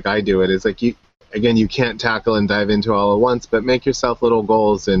 just like I do it, is like you can't tackle and dive into all at once, but make yourself little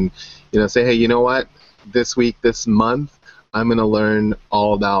goals and, say, hey, you know what? This week, this month, I'm going to learn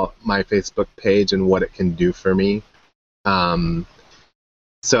all about my Facebook page and what it can do for me.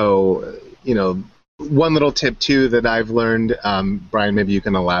 So, one little tip, too, that I've learned, Brian, maybe you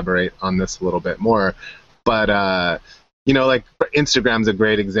can elaborate on this a little bit more, but, like Instagram's a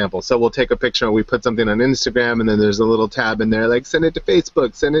great example. So we'll take a picture and we put something on Instagram, and then there's a little tab in there, like send it to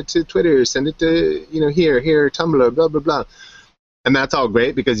Facebook, send it to Twitter, send it to, here, Tumblr, blah, blah, blah. And that's all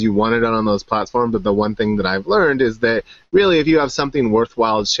great because you want it on those platforms. But the one thing that I've learned is that really, if you have something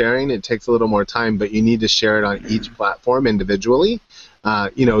worthwhile sharing, it takes a little more time, but you need to share it on each platform individually.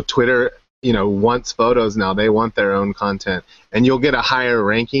 Twitter wants photos now. They want their own content, and you'll get a higher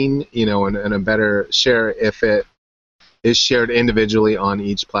ranking, and a better share if it is shared individually on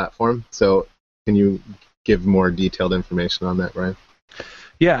each platform. So can you give more detailed information on that, Brian?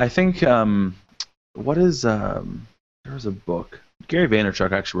 Yeah, I think there was a book. Gary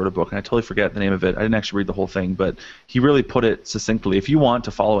Vaynerchuk actually wrote a book, and I totally forget the name of it. I didn't actually read the whole thing, but he really put it succinctly. If you want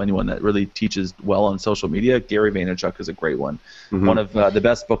to follow anyone that really teaches well on social media, Gary Vaynerchuk is a great one. Mm-hmm. One of the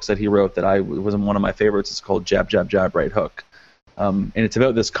best books that he wrote that was one of my favorites is called Jab, Jab, Jab, Right Hook. And it's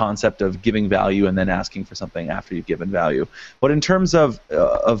about this concept of giving value and then asking for something after you've given value. But in terms of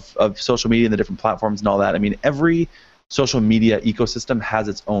social media and the different platforms and all that, I mean, every social media ecosystem has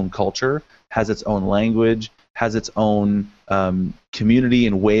its own culture, has its own language, has its own community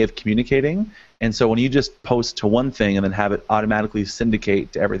and way of communicating. And so when you just post to one thing and then have it automatically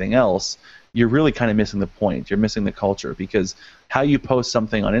syndicate to everything else, you're really kind of missing the point. You're missing the culture, because how you post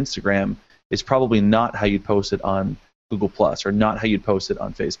something on Instagram is probably not how you'd post it on Google Plus, or not how you'd post it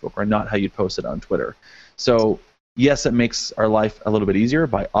on Facebook, or not how you'd post it on Twitter. So yes, it makes our life a little bit easier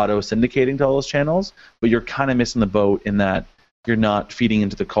by auto-syndicating to all those channels, but you're kind of missing the boat in that you're not feeding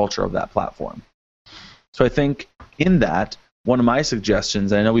into the culture of that platform. So I think in that, one of my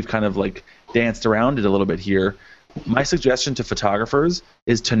suggestions, and I know we've kind of like danced around it a little bit here, my suggestion to photographers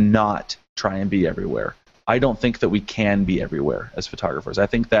is to not try and be everywhere. I don't think that we can be everywhere as photographers. I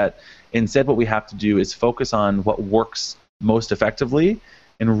think that instead what we have to do is focus on what works most effectively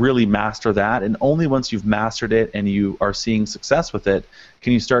and really master that. And only once you've mastered it and you are seeing success with it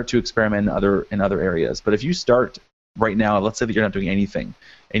can you start to experiment in other areas. But if you start right now, let's say that you're not doing anything,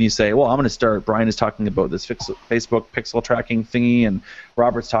 and you say, well, I'm going to start, Brian is talking about this Facebook pixel tracking thingy, and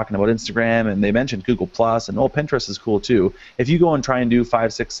Robert's talking about Instagram, and they mentioned Google Plus, and Pinterest is cool too. If you go and try and do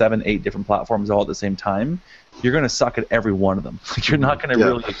 5, 6, 7, 8 different platforms all at the same time, you're going to suck at every one of them. You're not going to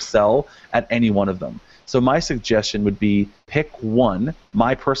really excel at any one of them. So my suggestion would be pick one.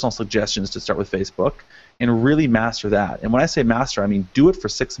 My personal suggestion is to start with Facebook and really master that. And when I say master, I mean do it for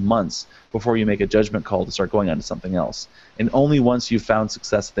 6 months before you make a judgment call to start going on to something else. And only once you've found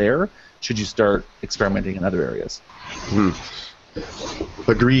success there should you start experimenting in other areas.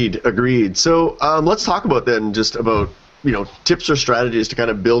 Agreed. So let's talk about then just about tips or strategies to kind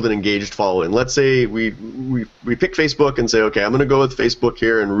of build an engaged following. Let's say we pick Facebook and say, okay, I'm going to go with Facebook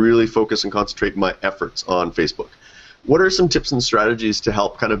here and really focus and concentrate my efforts on Facebook. What are some tips and strategies to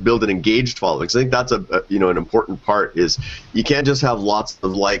help kind of build an engaged following? Because I think that's an important part. Is you can't just have lots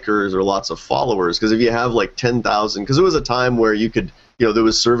of likers or lots of followers, because if you have like 10,000, because there was a time where you could, there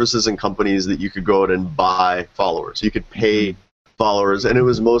was services and companies that you could go out and buy followers. You could pay followers, and it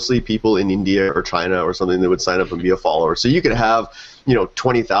was mostly people in India or China or something that would sign up and be a follower. So you could have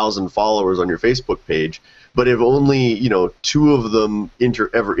 20,000 followers on your Facebook page, but if only 2 of them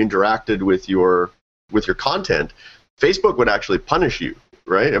ever interacted with your content, Facebook would actually punish you,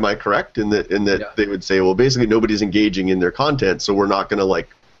 right? Am I correct in that They would say, well, basically nobody's engaging in their content, so we're not going to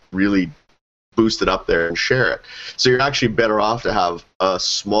really boost it up there and share it. So you're actually better off to have a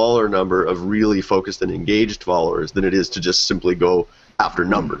smaller number of really focused and engaged followers than it is to just simply go after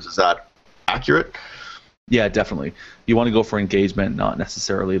numbers. Is that accurate? Yeah, definitely. You want to go for engagement, not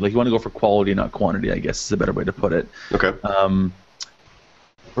necessarily. You want to go for quality, not quantity, I guess is a better way to put it. Okay.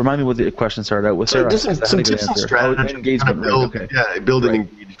 Remind me what the question started out with. So just some tips and strategies. Engagement, build an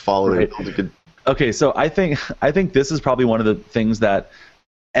engaged following. Right. Build a good... Okay, so I think this is probably one of the things that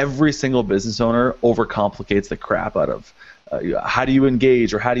every single business owner overcomplicates the crap out of. How do you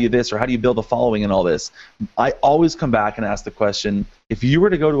engage, or how do you this, or how do you build a following and all this? I always come back and ask the question, if you were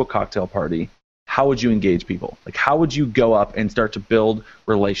to go to a cocktail party, how would you engage people? How would you go up and start to build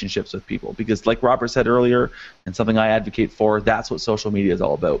relationships with people? Because like Robert said earlier, and something I advocate for, that's what social media is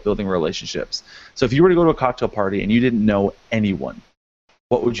all about, building relationships. So if you were to go to a cocktail party and you didn't know anyone,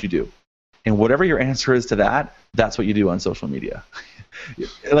 what would you do? And whatever your answer is to that, that's what you do on social media.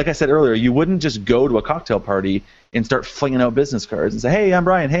 Like I said earlier, you wouldn't just go to a cocktail party and start flinging out business cards and say, hey, I'm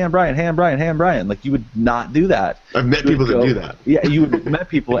Brian, hey, I'm Brian, hey, I'm Brian, hey, I'm Brian. You would not do that. I've met people that do that. Yeah, you would met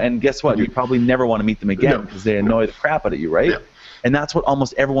people, and guess what? You probably never want to meet them again because they annoy the crap out of you, right? Yeah. And that's what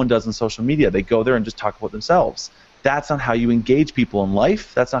almost everyone does on social media. They go there and just talk about themselves. That's not how you engage people in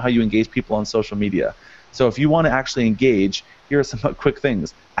life. That's not how you engage people on social media. So if you want to actually engage, here are some quick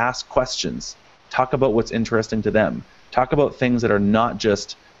things. Ask questions. Talk about what's interesting to them. Talk about things that are not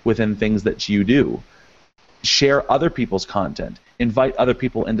just within things that you do. Share other people's content. Invite other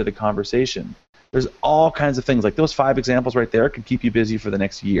people into the conversation. There's all kinds of things. Like those 5 examples right there could keep you busy for the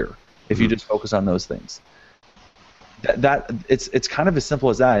next year if you just focus on those things. It's kind of as simple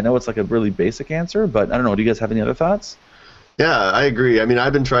as that. I know it's like a really basic answer, but I don't know. Do you guys have any other thoughts? Yeah, I agree. I mean,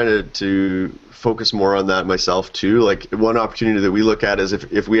 I've been trying to focus more on that myself too. Like one opportunity that we look at is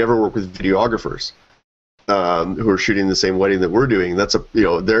if we ever work with videographers who are shooting the same wedding that we're doing, that's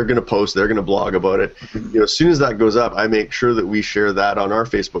they're going to post, they're going to blog about it. As soon as that goes up, I make sure that we share that on our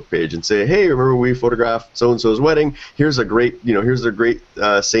Facebook page and say, hey, remember we photographed so and so's wedding? Here's a great, here's their great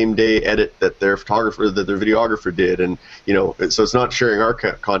same day edit that their videographer did, and so it's not sharing our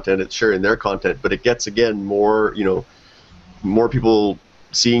content, it's sharing their content, but it gets again more people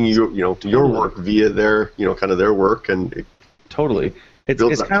seeing your work via their kind of their work, and totally.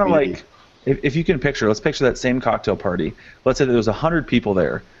 It's kind of like if you can let's picture that same cocktail party. Let's say that there's 100 people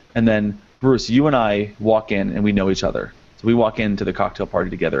there, and then Bruce, you and I walk in and we know each other. So we walk into the cocktail party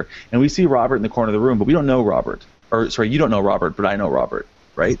together, and we see Robert in the corner of the room, but we don't know Robert. Or sorry, you don't know Robert, but I know Robert,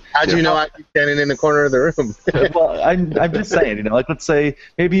 right? How do you know I'd be standing in the corner of the room? Well, I'm just saying, like let's say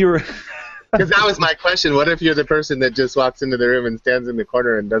maybe you were. Because that was my question. What if you're the person that just walks into the room and stands in the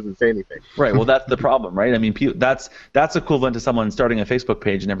corner and doesn't say anything? Right. Well, that's the problem, right? I mean, that's equivalent to someone starting a Facebook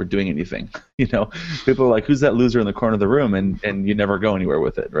page and never doing anything. People are like, "Who's that loser in the corner of the room?" And you never go anywhere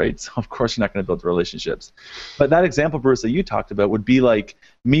with it, right? So of course you're not going to build relationships. But that example, Bruce, that you talked about would be like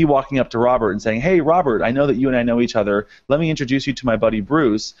me walking up to Robert and saying, "Hey, Robert, I know that you and I know each other. Let me introduce you to my buddy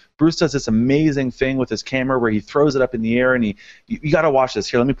Bruce. Bruce does this amazing thing with his camera where he throws it up in the air, and you got to watch this.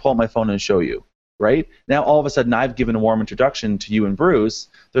 Here, let me pull up my phone and show you." Right? Now, all of a sudden, I've given a warm introduction to you and Bruce.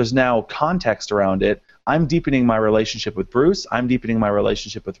 There's now context around it. I'm deepening my relationship with Bruce. I'm deepening my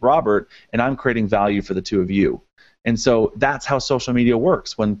relationship with Robert, and I'm creating value for the two of you. And so that's how social media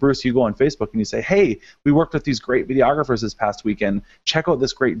works. When, Bruce, you go on Facebook and you say, hey, we worked with these great videographers this past weekend. Check out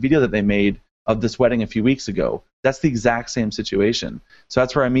this great video that they made of this wedding a few weeks ago. That's the exact same situation. So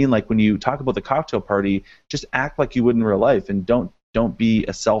that's where I mean, like when you talk about the cocktail party, just act like you would in real life, and don't be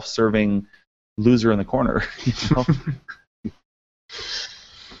a self-serving loser in the corner.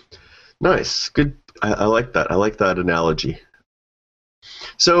 Nice, good. I like that. I like that analogy.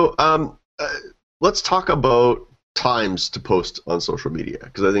 So let's talk about times to post on social media,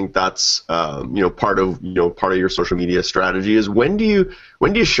 because I think that's part of your social media strategy is when do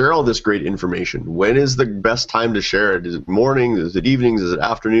you share all this great information? When is the best time to share it? Is it mornings? Is it evenings? Is it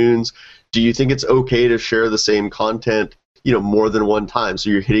afternoons? Do you think it's okay to share the same content more than one time, so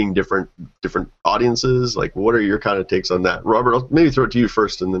you're hitting different audiences? Like, what are your kind of takes on that? Robert, I'll maybe throw it to you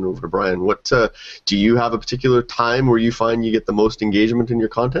first and then over to Brian. What do you have a particular time where you find you get the most engagement in your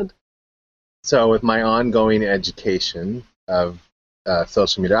content? So with my ongoing education of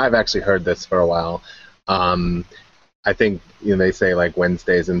social media, I've actually heard this for a while. I think they say like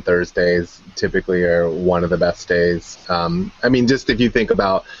Wednesdays and Thursdays typically are one of the best days. I mean, just if you think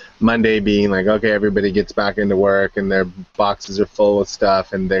about Monday being like, okay, everybody gets back into work and their boxes are full of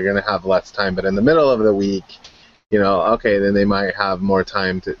stuff and they're going to have less time. But in the middle of the week, okay, then they might have more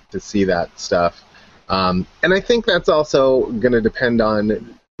time to see that stuff. And I think that's also going to depend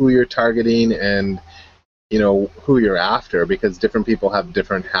on who you're targeting and, who you're after, because different people have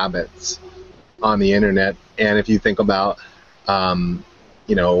different habits on the internet. And if you think about, well,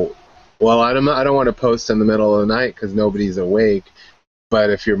 I don't want to post in the middle of the night because nobody's awake. But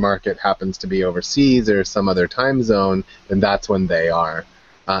if your market happens to be overseas or some other time zone, then that's when they are.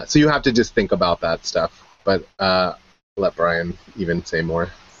 So you have to just think about that stuff. But let Brian even say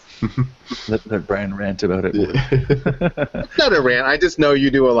more. let Brian rant about it. It's not a rant. I just know you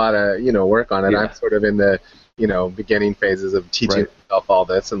do a lot of work on it. Yeah. I'm sort of in the beginning phases of teaching myself all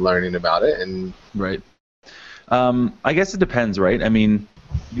this and learning about it. And right. I guess it depends, right? I mean,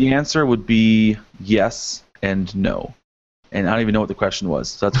 the answer would be yes and no. And I don't even know what the question was.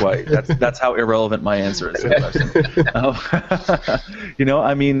 So that's why that's how irrelevant my answer is to the question.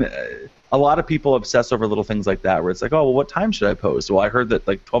 I mean, a lot of people obsess over little things like that, where it's like, oh, well, what time should I post? Well, I heard that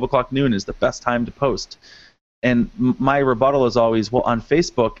like 12 o'clock noon is the best time to post. And my rebuttal is always, well, on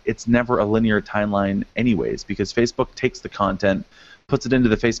Facebook, it's never a linear timeline anyways, because Facebook takes the content, puts it into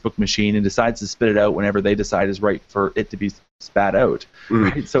the Facebook machine, and decides to spit it out whenever they decide is right for it to be spat out.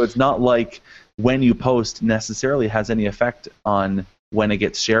 Right? So it's not like when you post necessarily has any effect on when it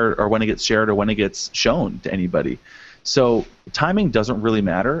gets shared or when it gets shown to anybody. So timing doesn't really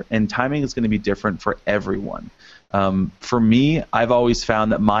matter, and timing is going to be different for everyone. For me, I've always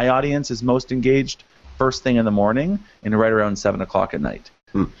found that my audience is most engaged first thing in the morning and right around 7 o'clock at night.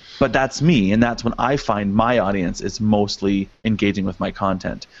 But that's me, and that's when I find my audience is mostly engaging with my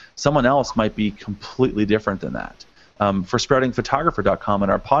content. Someone else might be completely different than that. For SproutingPhotographer.com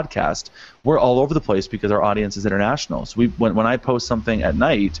and our podcast, we're all over the place because our audience is international. So when I post something at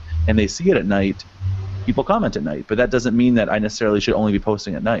night and they see it at night, people comment at night. But that doesn't mean that I necessarily should only be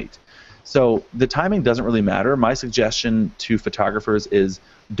posting at night. So the timing doesn't really matter. My suggestion to photographers is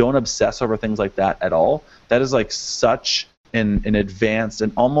don't obsess over things like that at all. That is like such an advanced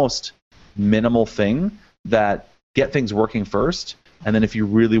and almost minimal thing that get things working first, and then if you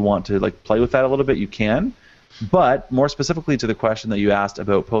really want to like play with that a little bit, you can. But more specifically to the question that you asked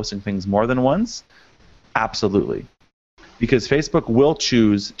about posting things more than once, absolutely. Because Facebook will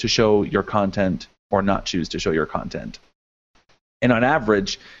choose to show your content or not choose to show your content. And on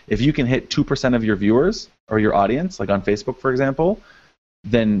average, if you can hit 2% of your viewers or your audience, like on Facebook, for example,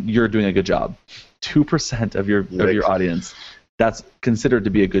 then you're doing a good job. 2% of your audience, that's considered to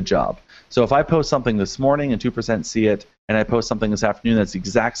be a good job. So if I post something this morning and 2% see it, and I post something this afternoon that's the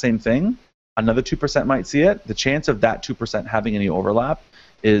exact same thing, another 2% might see it. The chance of that 2% having any overlap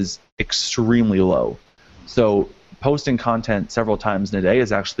is extremely low. So posting content several times in a day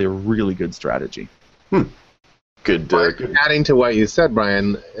is actually a really good strategy. Good. Adding to what you said,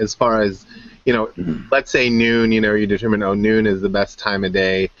 Brian, as far as, let's say noon, you determine, noon is the best time of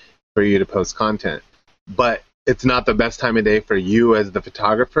day for you to post content. But it's not the best time of day for you as the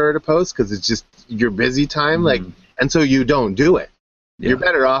photographer to post because it's just your busy time, and so you don't do it. Yeah. You're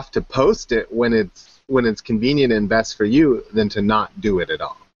better off to post it when it's convenient and best for you than to not do it at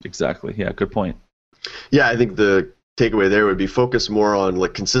all. Exactly. Yeah, good point. Yeah, I think the takeaway there would be focus more on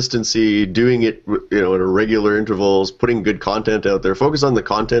like consistency, doing it at regular intervals, putting good content out there. Focus on the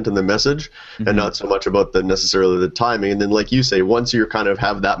content and the message, and not so much about necessarily the timing. And then, like you say, once you kind of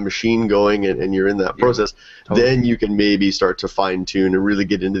have that machine going and you're in that process, then you can maybe start to fine tune and really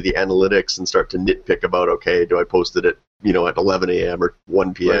get into the analytics and start to nitpick about, okay, do I post it at 11 a.m. or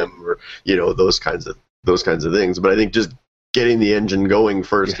 1 p.m. or those kinds of things. But I think just getting the engine going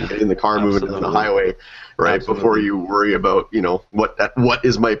first and getting the car moving down the highway, right, before you worry about, what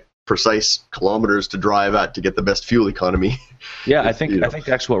is my precise kilometers to drive at to get the best fuel economy. Yeah, I think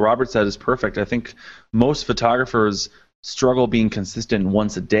actually what Robert said is perfect. I think most photographers struggle being consistent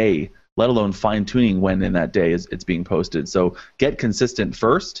once a day, let alone fine-tuning when in that day it's being posted. So get consistent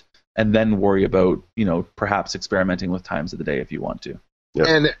first, and then worry about, perhaps experimenting with times of the day if you want to. Yep.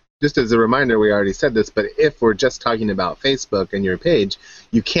 And just as a reminder, we already said this, but if we're just talking about Facebook and your page,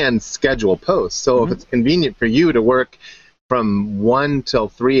 you can schedule posts. So if it's convenient for you to work from 1 till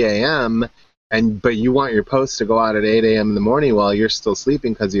 3 a.m., but you want your posts to go out at 8 a.m. in the morning while you're still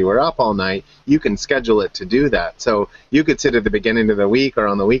sleeping because you were up all night, you can schedule it to do that. So you could sit at the beginning of the week or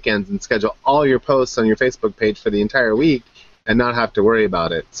on the weekends and schedule all your posts on your Facebook page for the entire week and not have to worry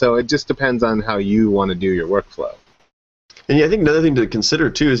about it. So it just depends on how you want to do your workflow. And I think another thing to consider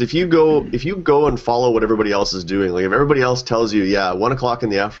too is if you go and follow what everybody else is doing, like if everybody else tells you, 1 o'clock in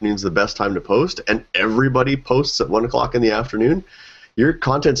the afternoon is the best time to post, and everybody posts at 1 o'clock in the afternoon, your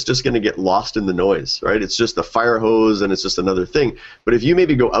content's just going to get lost in the noise, right? It's just a fire hose and it's just another thing. But if you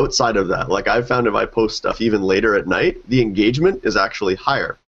maybe go outside of that, like I've found if I post stuff even later at night, the engagement is actually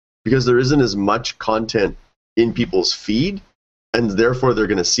higher because there isn't as much content in people's feed, and therefore they're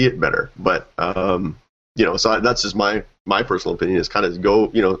going to see it better. But so that's just my personal opinion is kind of go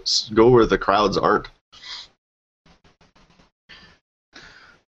where the crowds aren't.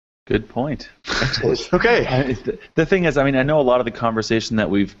 Good point. Okay. The thing is, I know a lot of the conversation that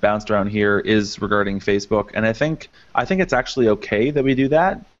we've bounced around here is regarding Facebook, and I think it's actually okay that we do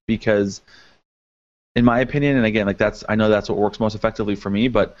that because, in my opinion, and again, I know that's what works most effectively for me,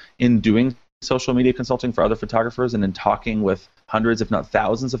 but in doing social media consulting for other photographers and in talking with hundreds, if not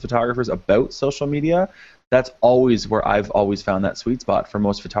thousands, of photographers about social media, that's always where I've always found that sweet spot for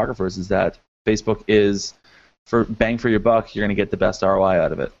most photographers is that Facebook is, for bang for your buck, you're going to get the best ROI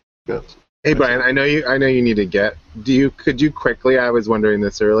out of it. Yeah. Hey Brian, I know you need to get. Could you quickly? I was wondering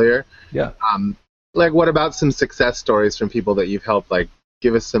this earlier. Yeah. What about some success stories from people that you've helped? Like,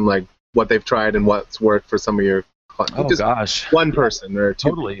 give us some what they've tried and what's worked for some of your. Gosh. One person or two.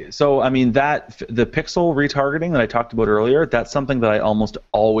 Totally. So, the pixel retargeting that I talked about earlier, that's something that I almost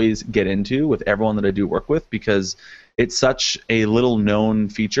always get into with everyone that I do work with because it's such a little known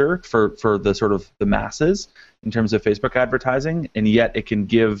feature for the sort of the masses in terms of Facebook advertising, and yet it can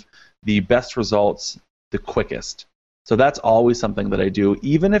give the best results the quickest. So that's always something that I do,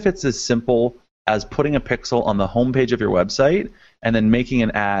 even if it's as simple as putting a pixel on the homepage of your website and then making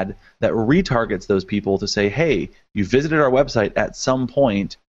an ad that retargets those people to say, hey, you visited our website at some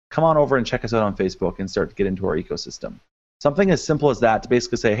point, come on over and check us out on Facebook and start to get into our ecosystem. Something as simple as that to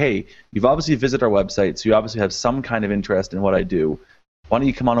basically say, hey, you've obviously visited our website, so you obviously have some kind of interest in what I do. Why don't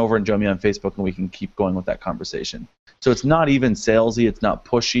you come on over and join me on Facebook and we can keep going with that conversation. So it's not even salesy, it's not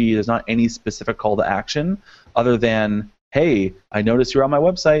pushy, there's not any specific call to action other than, hey, I noticed you're on my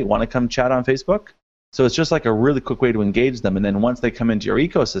website, want to come chat on Facebook? So it's just like a really quick way to engage them. And then once they come into your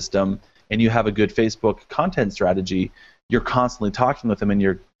ecosystem and you have a good Facebook content strategy, you're constantly talking with them and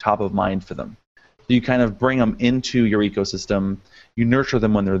you're top of mind for them. So you kind of bring them into your ecosystem, you nurture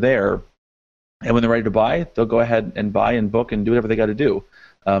them when they're there, and when they're ready to buy, they'll go ahead and buy and book and do whatever they got to do.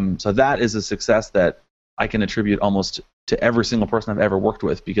 So that is a success that I can attribute almost to every single person I've ever worked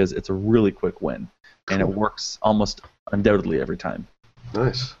with, because it's a really quick win, and it works almost undoubtedly every time.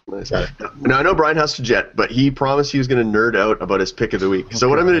 Nice. Now, I know Brian has to jet, but he promised he was going to nerd out about his pick of the week. So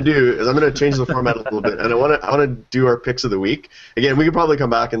what I'm going to do is I'm going to change the format a little bit, and I want to do our picks of the week. Again, we could probably come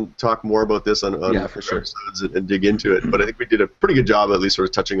back and talk more about this on for sure. episodes and dig into it, but I think we did a pretty good job at least sort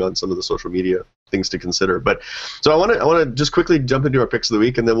of touching on some of the social media things to consider. But so I want to just quickly jump into our picks of the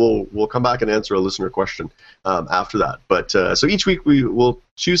week, and then we'll come back and answer a listener question after that. But so each week we will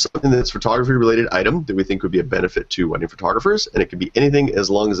choose something that's photography-related item that we think would be a benefit to wedding photographers, and it can be anything as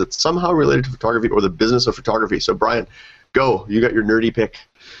long as it's somehow related to photography or the business of photography. So, Brian, go. You got your nerdy pick.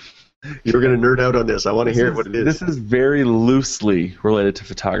 You're going to nerd out on this. I want to hear what it is. This is very loosely related to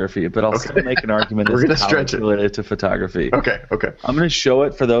photography, but I'll still make an argument We're as to how it's related to photography. Okay. I'm going to show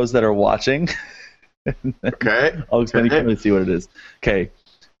it for those that are watching. Okay. I'll explain. You can't really see what it is. Okay.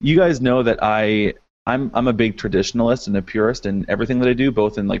 You guys know that I'm a big traditionalist and a purist in everything that I do,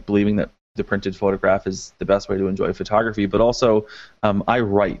 both in like believing that the printed photograph is the best way to enjoy photography, but also I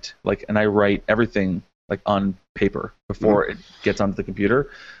write everything like on paper before it gets onto the computer,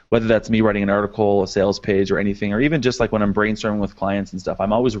 whether that's me writing an article, a sales page, or anything, or even just like when I'm brainstorming with clients and stuff.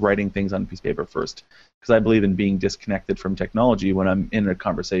 I'm always writing things on a piece of paper first, because I believe in being disconnected from technology when I'm in a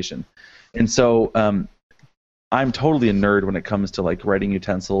conversation. And so I'm totally a nerd when it comes to like writing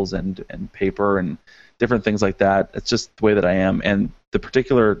utensils and paper and different things like that. It's just the way that I am. And the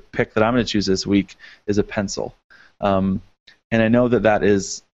particular pick that I'm going to choose this week is a pencil. And I know that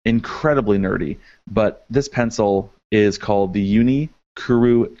is incredibly nerdy, but this pencil is called the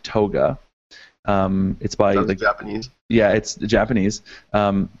Uni-Kuru Toga. It's by like Japanese. Yeah, it's Japanese.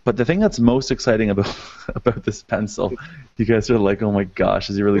 But the thing that's most exciting about this pencil, you guys are like, oh my gosh,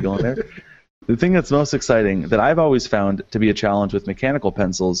 is he really going there? The thing that's most exciting that I've always found to be a challenge with mechanical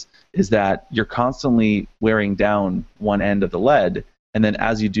pencils is that you're constantly wearing down one end of the lead, and then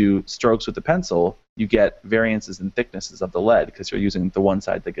as you do strokes with the pencil, you get variances in thicknesses of the lead because you're using the one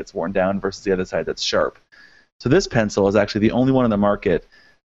side that gets worn down versus the other side that's sharp. So this pencil is actually the only one in the market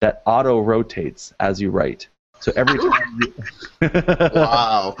that auto-rotates as you write. So every time you...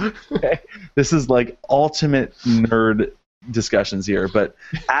 Wow. Okay. This is like ultimate nerd discussions here, but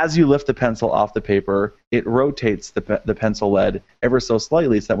as you lift the pencil off the paper, it rotates the pencil lead ever so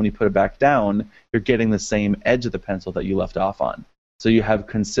slightly so that when you put it back down, you're getting the same edge of the pencil that you left off on. So you have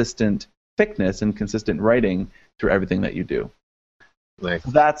consistent thickness and consistent writing through everything that you do. Nice.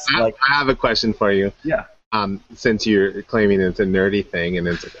 That's I have a question for you. Yeah. Since you're claiming it's a nerdy thing and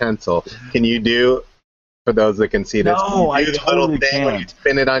it's a pencil, can you do, for those that can see this, no, I the totally little thing where you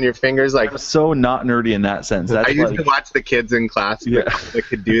spin it on your fingers? Like, I'm so not nerdy in that sense. That's I used to watch the kids in class that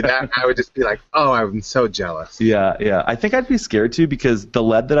could do that. I would just be like, oh, I'm so jealous. Yeah. I think I'd be scared too, because the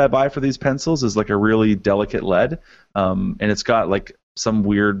lead that I buy for these pencils is like a really delicate lead, and it's got like some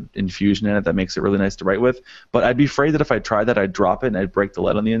weird infusion in it that makes it really nice to write with. But I'd be afraid that if I tried that, I'd drop it and I'd break the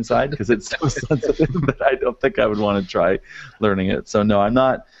lead on the inside because it's so sensitive that I don't think I would want to try learning it. So no, I'm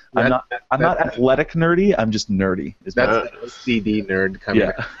not athletic nerdy. I'm just nerdy. That's a CD nerd coming.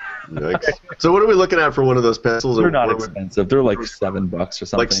 Yeah. Nice. So what are we looking at for one of those pencils? They're not expensive. They're like $7 or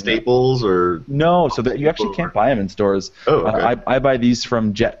something. Like Staples or? No, so that you actually can't buy them in stores. Oh, okay. I buy these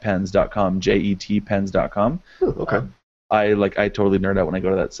from jetpens.com, jetpens.com. Oh, okay. I totally nerd out when I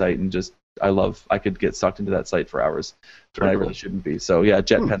go to that site and just I could get sucked into that site for hours when I really shouldn't be. So yeah,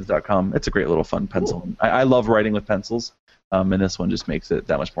 jetpens.com. It's a great little fun pencil. Cool. I love writing with pencils, and this one just makes it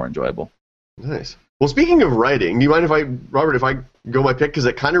that much more enjoyable. Nice. Well, speaking of writing, do you mind Robert, if I go my pick, because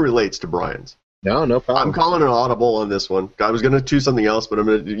it kind of relates to Brian's? No problem. I'm calling an audible on this one. I was going to choose something else,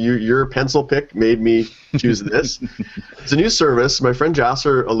 but your pencil pick made me choose this. It's a new service. My friend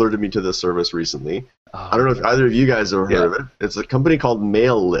Jasser alerted me to this service recently. I don't know if either of you guys have heard of it. It's a company called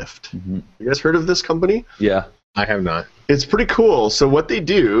MailLift. Mm-hmm. You guys heard of this company? Yeah. I have not. It's pretty cool. So what they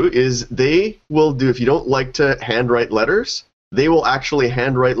do is they will do, if you don't like to handwrite letters, they will actually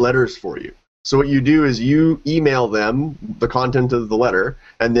handwrite letters for you. So what you do is you email them the content of the letter,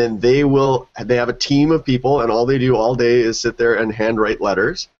 and then they have a team of people, and all they do all day is sit there and handwrite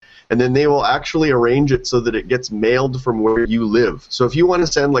letters. And then they will actually arrange it so that it gets mailed from where you live. So if you want to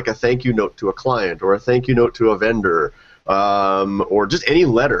send like a thank you note to a client or a thank you note to a vendor, or just any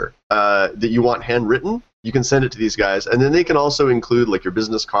letter that you want handwritten, you can send it to these guys, and then they can also include like your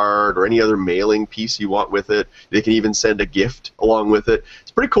business card or any other mailing piece you want with it. They can even send a gift along with it. It's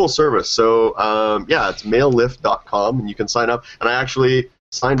a pretty cool service. So it's maillift.com, and you can sign up. And I actually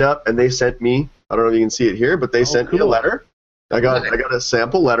signed up, and they sent me, I don't know if you can see it here, but they sent me a letter. I got a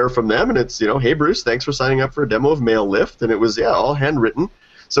sample letter from them, and it's, hey Bruce, thanks for signing up for a demo of MailLift, and it was all handwritten.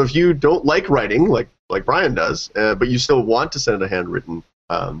 So if you don't like writing like Brian does, but you still want to send a handwritten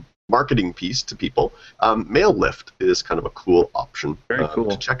marketing piece to people, MailLift is kind of a cool option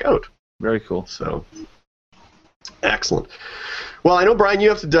to check out. Very cool. So, excellent. Well, I know, Brian, you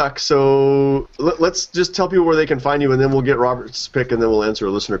have to duck, so let's just tell people where they can find you, and then we'll get Robert's pick, and then we'll answer a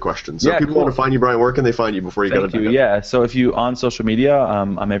listener question. So if people want to find you, Brian, where can they find you before you go to duck? Yeah, so if you on social media,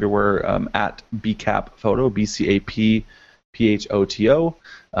 I'm everywhere at BCAPPhoto, BCAPPHOTO.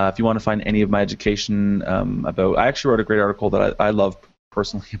 If you want to find any of my education I actually wrote a great article that I love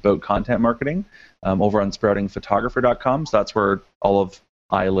personally about content marketing over on sproutingphotographer.com. So that's where all of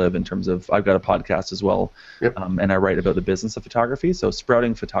I live in terms of, I've got a podcast as well, and I write about the business of photography. So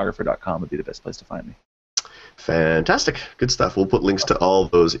sproutingphotographer.com would be the best place to find me. Fantastic. Good stuff. We'll put links to all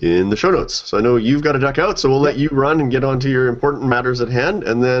of those in the show notes. So I know you've got to duck out, so we'll let you run and get on to your important matters at hand.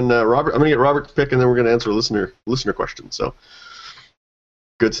 And then Robert, I'm going to get Robert's pick, and then we're going to answer a listener question. So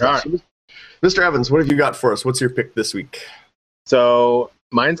good stuff. Right. Mr. Evans, what have you got for us? What's your pick this week? So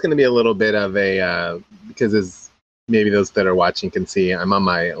mine's going to be a little bit of a, because as maybe those that are watching can see, I'm on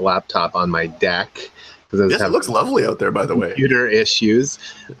my laptop on my deck. Yes, it looks lovely out there, by the way. Computer issues.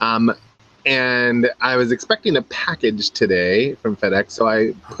 And I was expecting a package today from FedEx, so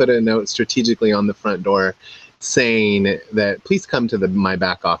I put a note strategically on the front door saying that please come to my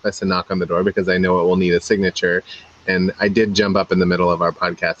back office and knock on the door because I know it will need a signature. And I did jump up in the middle of our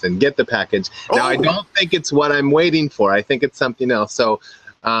podcast and get the package. Now, I don't think it's what I'm waiting for. I think it's something else. So,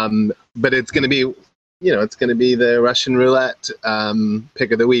 but it's going to be, it's going to be the Russian roulette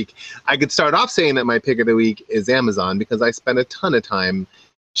pick of the week. I could start off saying that my pick of the week is Amazon because I spend a ton of time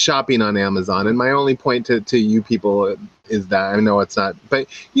shopping on Amazon. And my only point to you people is that I know it's not, but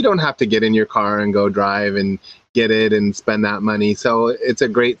you don't have to get in your car and go drive and get it and spend that money. So it's a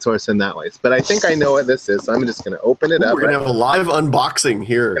great source in that way. But I think I know what this is. So I'm just going to open it up. We're going to have a live unboxing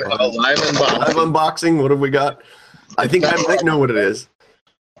here. We're gonna have a live unboxing. Live unboxing. What have we got? I think I might know what it is.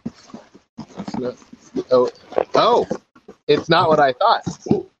 It's not what I thought.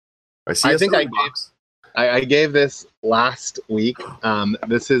 I think I gave this last week.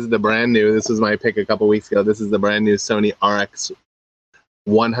 This is the brand new. This was my pick a couple weeks ago. This is the brand new Sony RX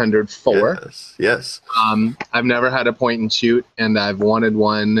 104. Yes. I've never had a point and shoot, and I've wanted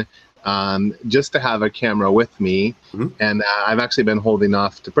one just to have a camera with me. Mm-hmm. And I've actually been holding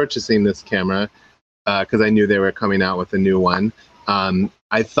off to purchasing this camera because I knew they were coming out with a new one.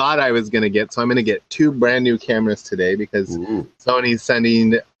 I thought I was going to get, so I'm going to get 2 brand new cameras today because Sony's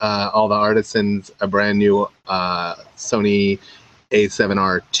sending all the artisans a brand new Sony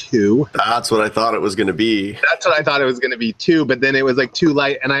A7R II. That's what I thought it was going to be. That's what I thought it was going to be too, but then it was like too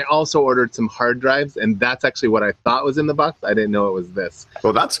light. And I also ordered some hard drives, and that's actually what I thought was in the box. I didn't know it was this.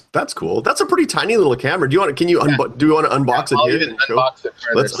 Well, that's cool. That's a pretty tiny little camera. Do you want to unbox it here? Unbox it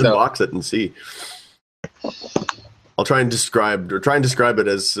further, unbox it and see. I'll try and describe it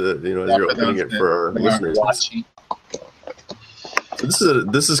as as you're opening it for our listeners. So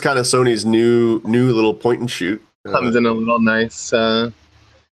this is kind of Sony's new little point and shoot. Comes in a little nice, but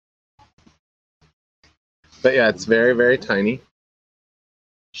yeah, it's very, very tiny.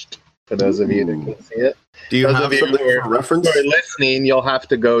 For those of you that can see it, do you have something for reference? If you're listening, you'll have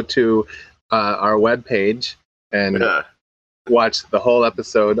to go to our webpage and watch the whole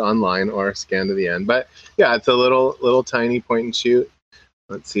episode online or scan to the end. But yeah, it's a little tiny point and shoot.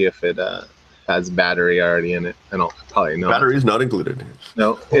 Let's see if it has battery already in it. I don't probably know. Battery is not included.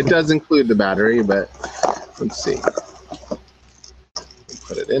 No, it does include the battery, but let's see.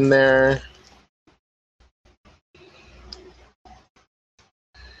 Put it in there.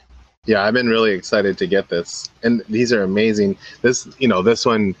 Yeah, I've been really excited to get this, and these are amazing. This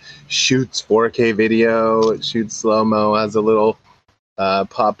one shoots 4K video. It shoots slow-mo. Has a little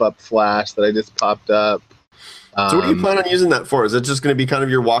pop-up flash that I just popped up. So what do you plan on using that for? Is it just going to be kind of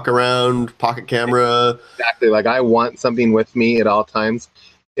your walk-around pocket camera? Exactly. Like I want something with me at all times.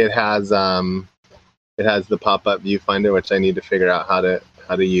 It has the pop-up viewfinder, which I need to figure out how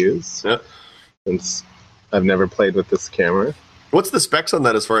to use. Yeah. Since I've never played with this camera. What's the specs on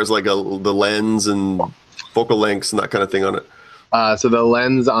that as far as like the lens and focal lengths and that kind of thing on it? So the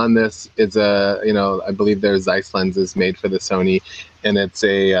lens on this is I believe there's Zeiss lenses made for the Sony, and it's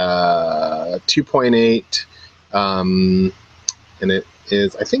a 2.8, and it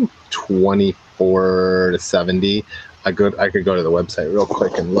is I think 24 4 to 70. I could go to the website real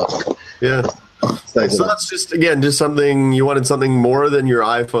quick and look. Yeah. So that's just, again, just something, you wanted something more than your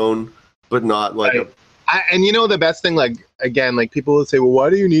iPhone, but not like and you know, the best thing, like, again, like, people will say, well, why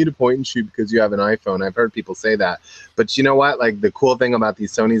do you need a point and shoot because you have an iPhone? I've heard people say that. But you know what? Like, the cool thing about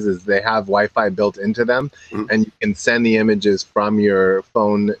these Sonys is they have Wi-Fi built into them, and you can send the images from your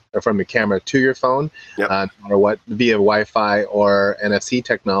phone or from the camera to your phone, no matter what, via Wi-Fi or NFC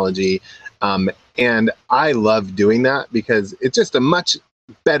technology. And I love doing that because it's just a much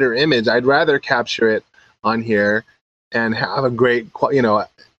better image. I'd rather capture it on here and have a great, you know,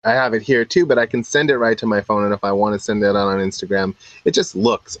 I have it here too, but I can send it right to my phone. And if I want to send it out on Instagram, it just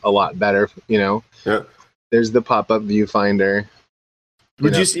looks a lot better, you know? Yeah. There's the pop-up viewfinder.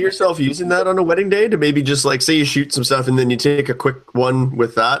 Would you see yourself using that on a wedding day to maybe just, like, say you shoot some stuff and then you take a quick one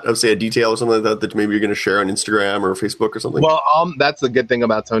with that of, say, a detail or something like that maybe you're going to share on Instagram or Facebook or something? Well, that's the good thing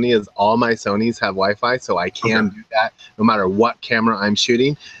about Sony is all my Sonys have Wi-Fi, so I can do that no matter what camera I'm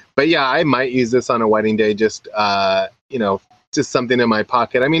shooting. But yeah, I might use this on a wedding day, just, you know, just something in my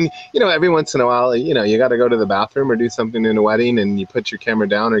pocket. I mean, you know, every once in a while, you know, you got to go to the bathroom or do something in a wedding and you put your camera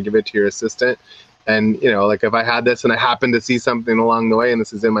down or give it to your assistant. And, you know, like, if I had this and I happened to see something along the way and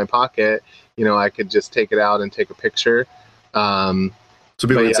this is in my pocket, you know, I could just take it out and take a picture. So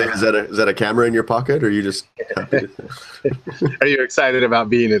people would say, is that a camera in your pocket, or are you just Are you excited about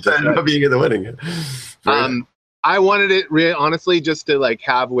being at the wedding? I wanted it honestly just to, like,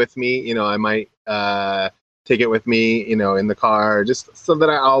 have with me. You know, I might take it with me, you know, in the car, just so that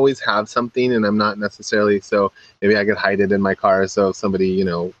I always have something, and I'm not necessarily, so maybe I could hide it in my car, so if somebody, you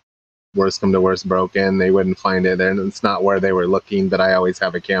know, worst come to worst, broken, they wouldn't find it there, and it's not where they were looking, but I always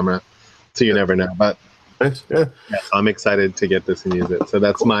have a camera, so you never know. But so I'm excited to get this and use it. So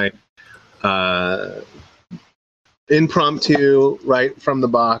that's my impromptu, right from the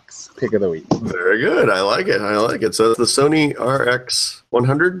box pick of the week. Very good. I like it. So the Sony RX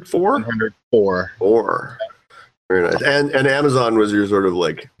 100 4? Very nice. And Amazon was your sort of,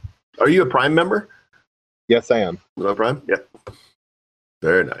 like, are you a Prime member? Yes, I am. No Prime? Yeah.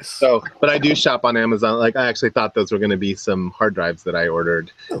 Very nice. So, but I do shop on Amazon. Like, I actually thought those were going to be some hard drives that I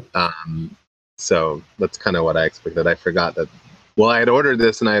ordered. So that's kind of what I expected. I forgot that. Well, I had ordered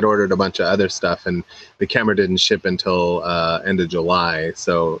this and I had ordered a bunch of other stuff, and the camera didn't ship until end of July.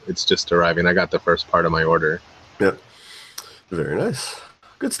 So it's just arriving. I got the first part of my order. Yeah. Very nice.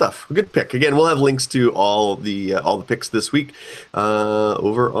 Good stuff. Good pick. Again, we'll have links to all the picks this week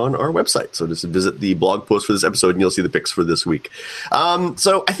over on our website. So just visit the blog post for this episode, and you'll see the picks for this week.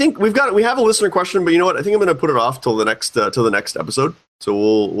 So I think we have a listener question, but you know what? I think I'm going to put it off till the next episode.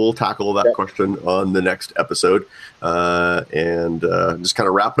 So we'll tackle that question on the next episode, and just kind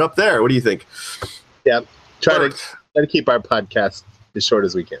of wrap it up there. What do you think? Yeah, try to keep our podcast as short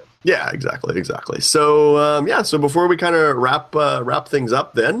as we can. Yeah, exactly. So so before we kind of wrap things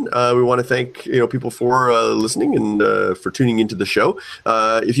up, then we want to thank people for listening and for tuning into the show.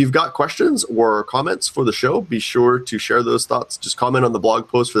 If you've got questions or comments for the show, be sure to share those thoughts. Just comment on the blog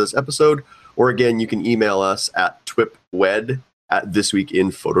post for this episode, or again, you can email us at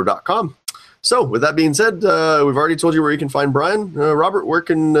twipwed@thisweekinphoto.com. So with that being said, we've already told you where you can find Brian. Robert, where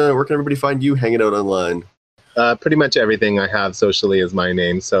can everybody find you hanging out online? Pretty much everything I have socially is my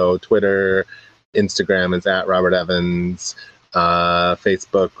name. So Twitter, Instagram is at Robert Evans,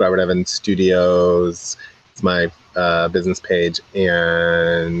 Facebook, Robert Evans Studios. It's my business page.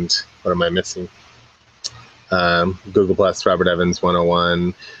 And what am I missing? Google Plus, Robert Evans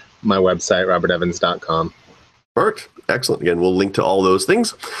 101. My website, robertevans.com. Perfect. Excellent. Again, we'll link to all those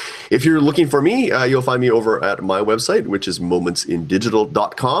things. If you're looking for me, you'll find me over at my website, which is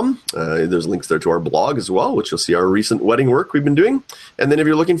momentsindigital.com. There's links there to our blog as well, which you'll see our recent wedding work we've been doing. And then if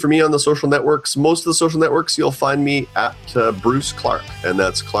you're looking for me on the social networks, most of the social networks, you'll find me at Bruce Clark, and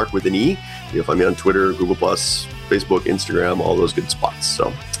that's Clark with an E. You'll find me on Twitter, Google+, Facebook, Instagram, all those good spots.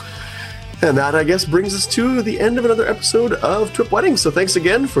 So, and that, I guess, brings us to the end of another episode of Twip Weddings. So thanks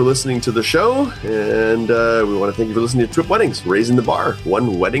again for listening to the show. And we want to thank you for listening to Twip Weddings, raising the bar,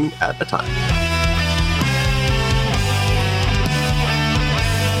 one wedding at a time.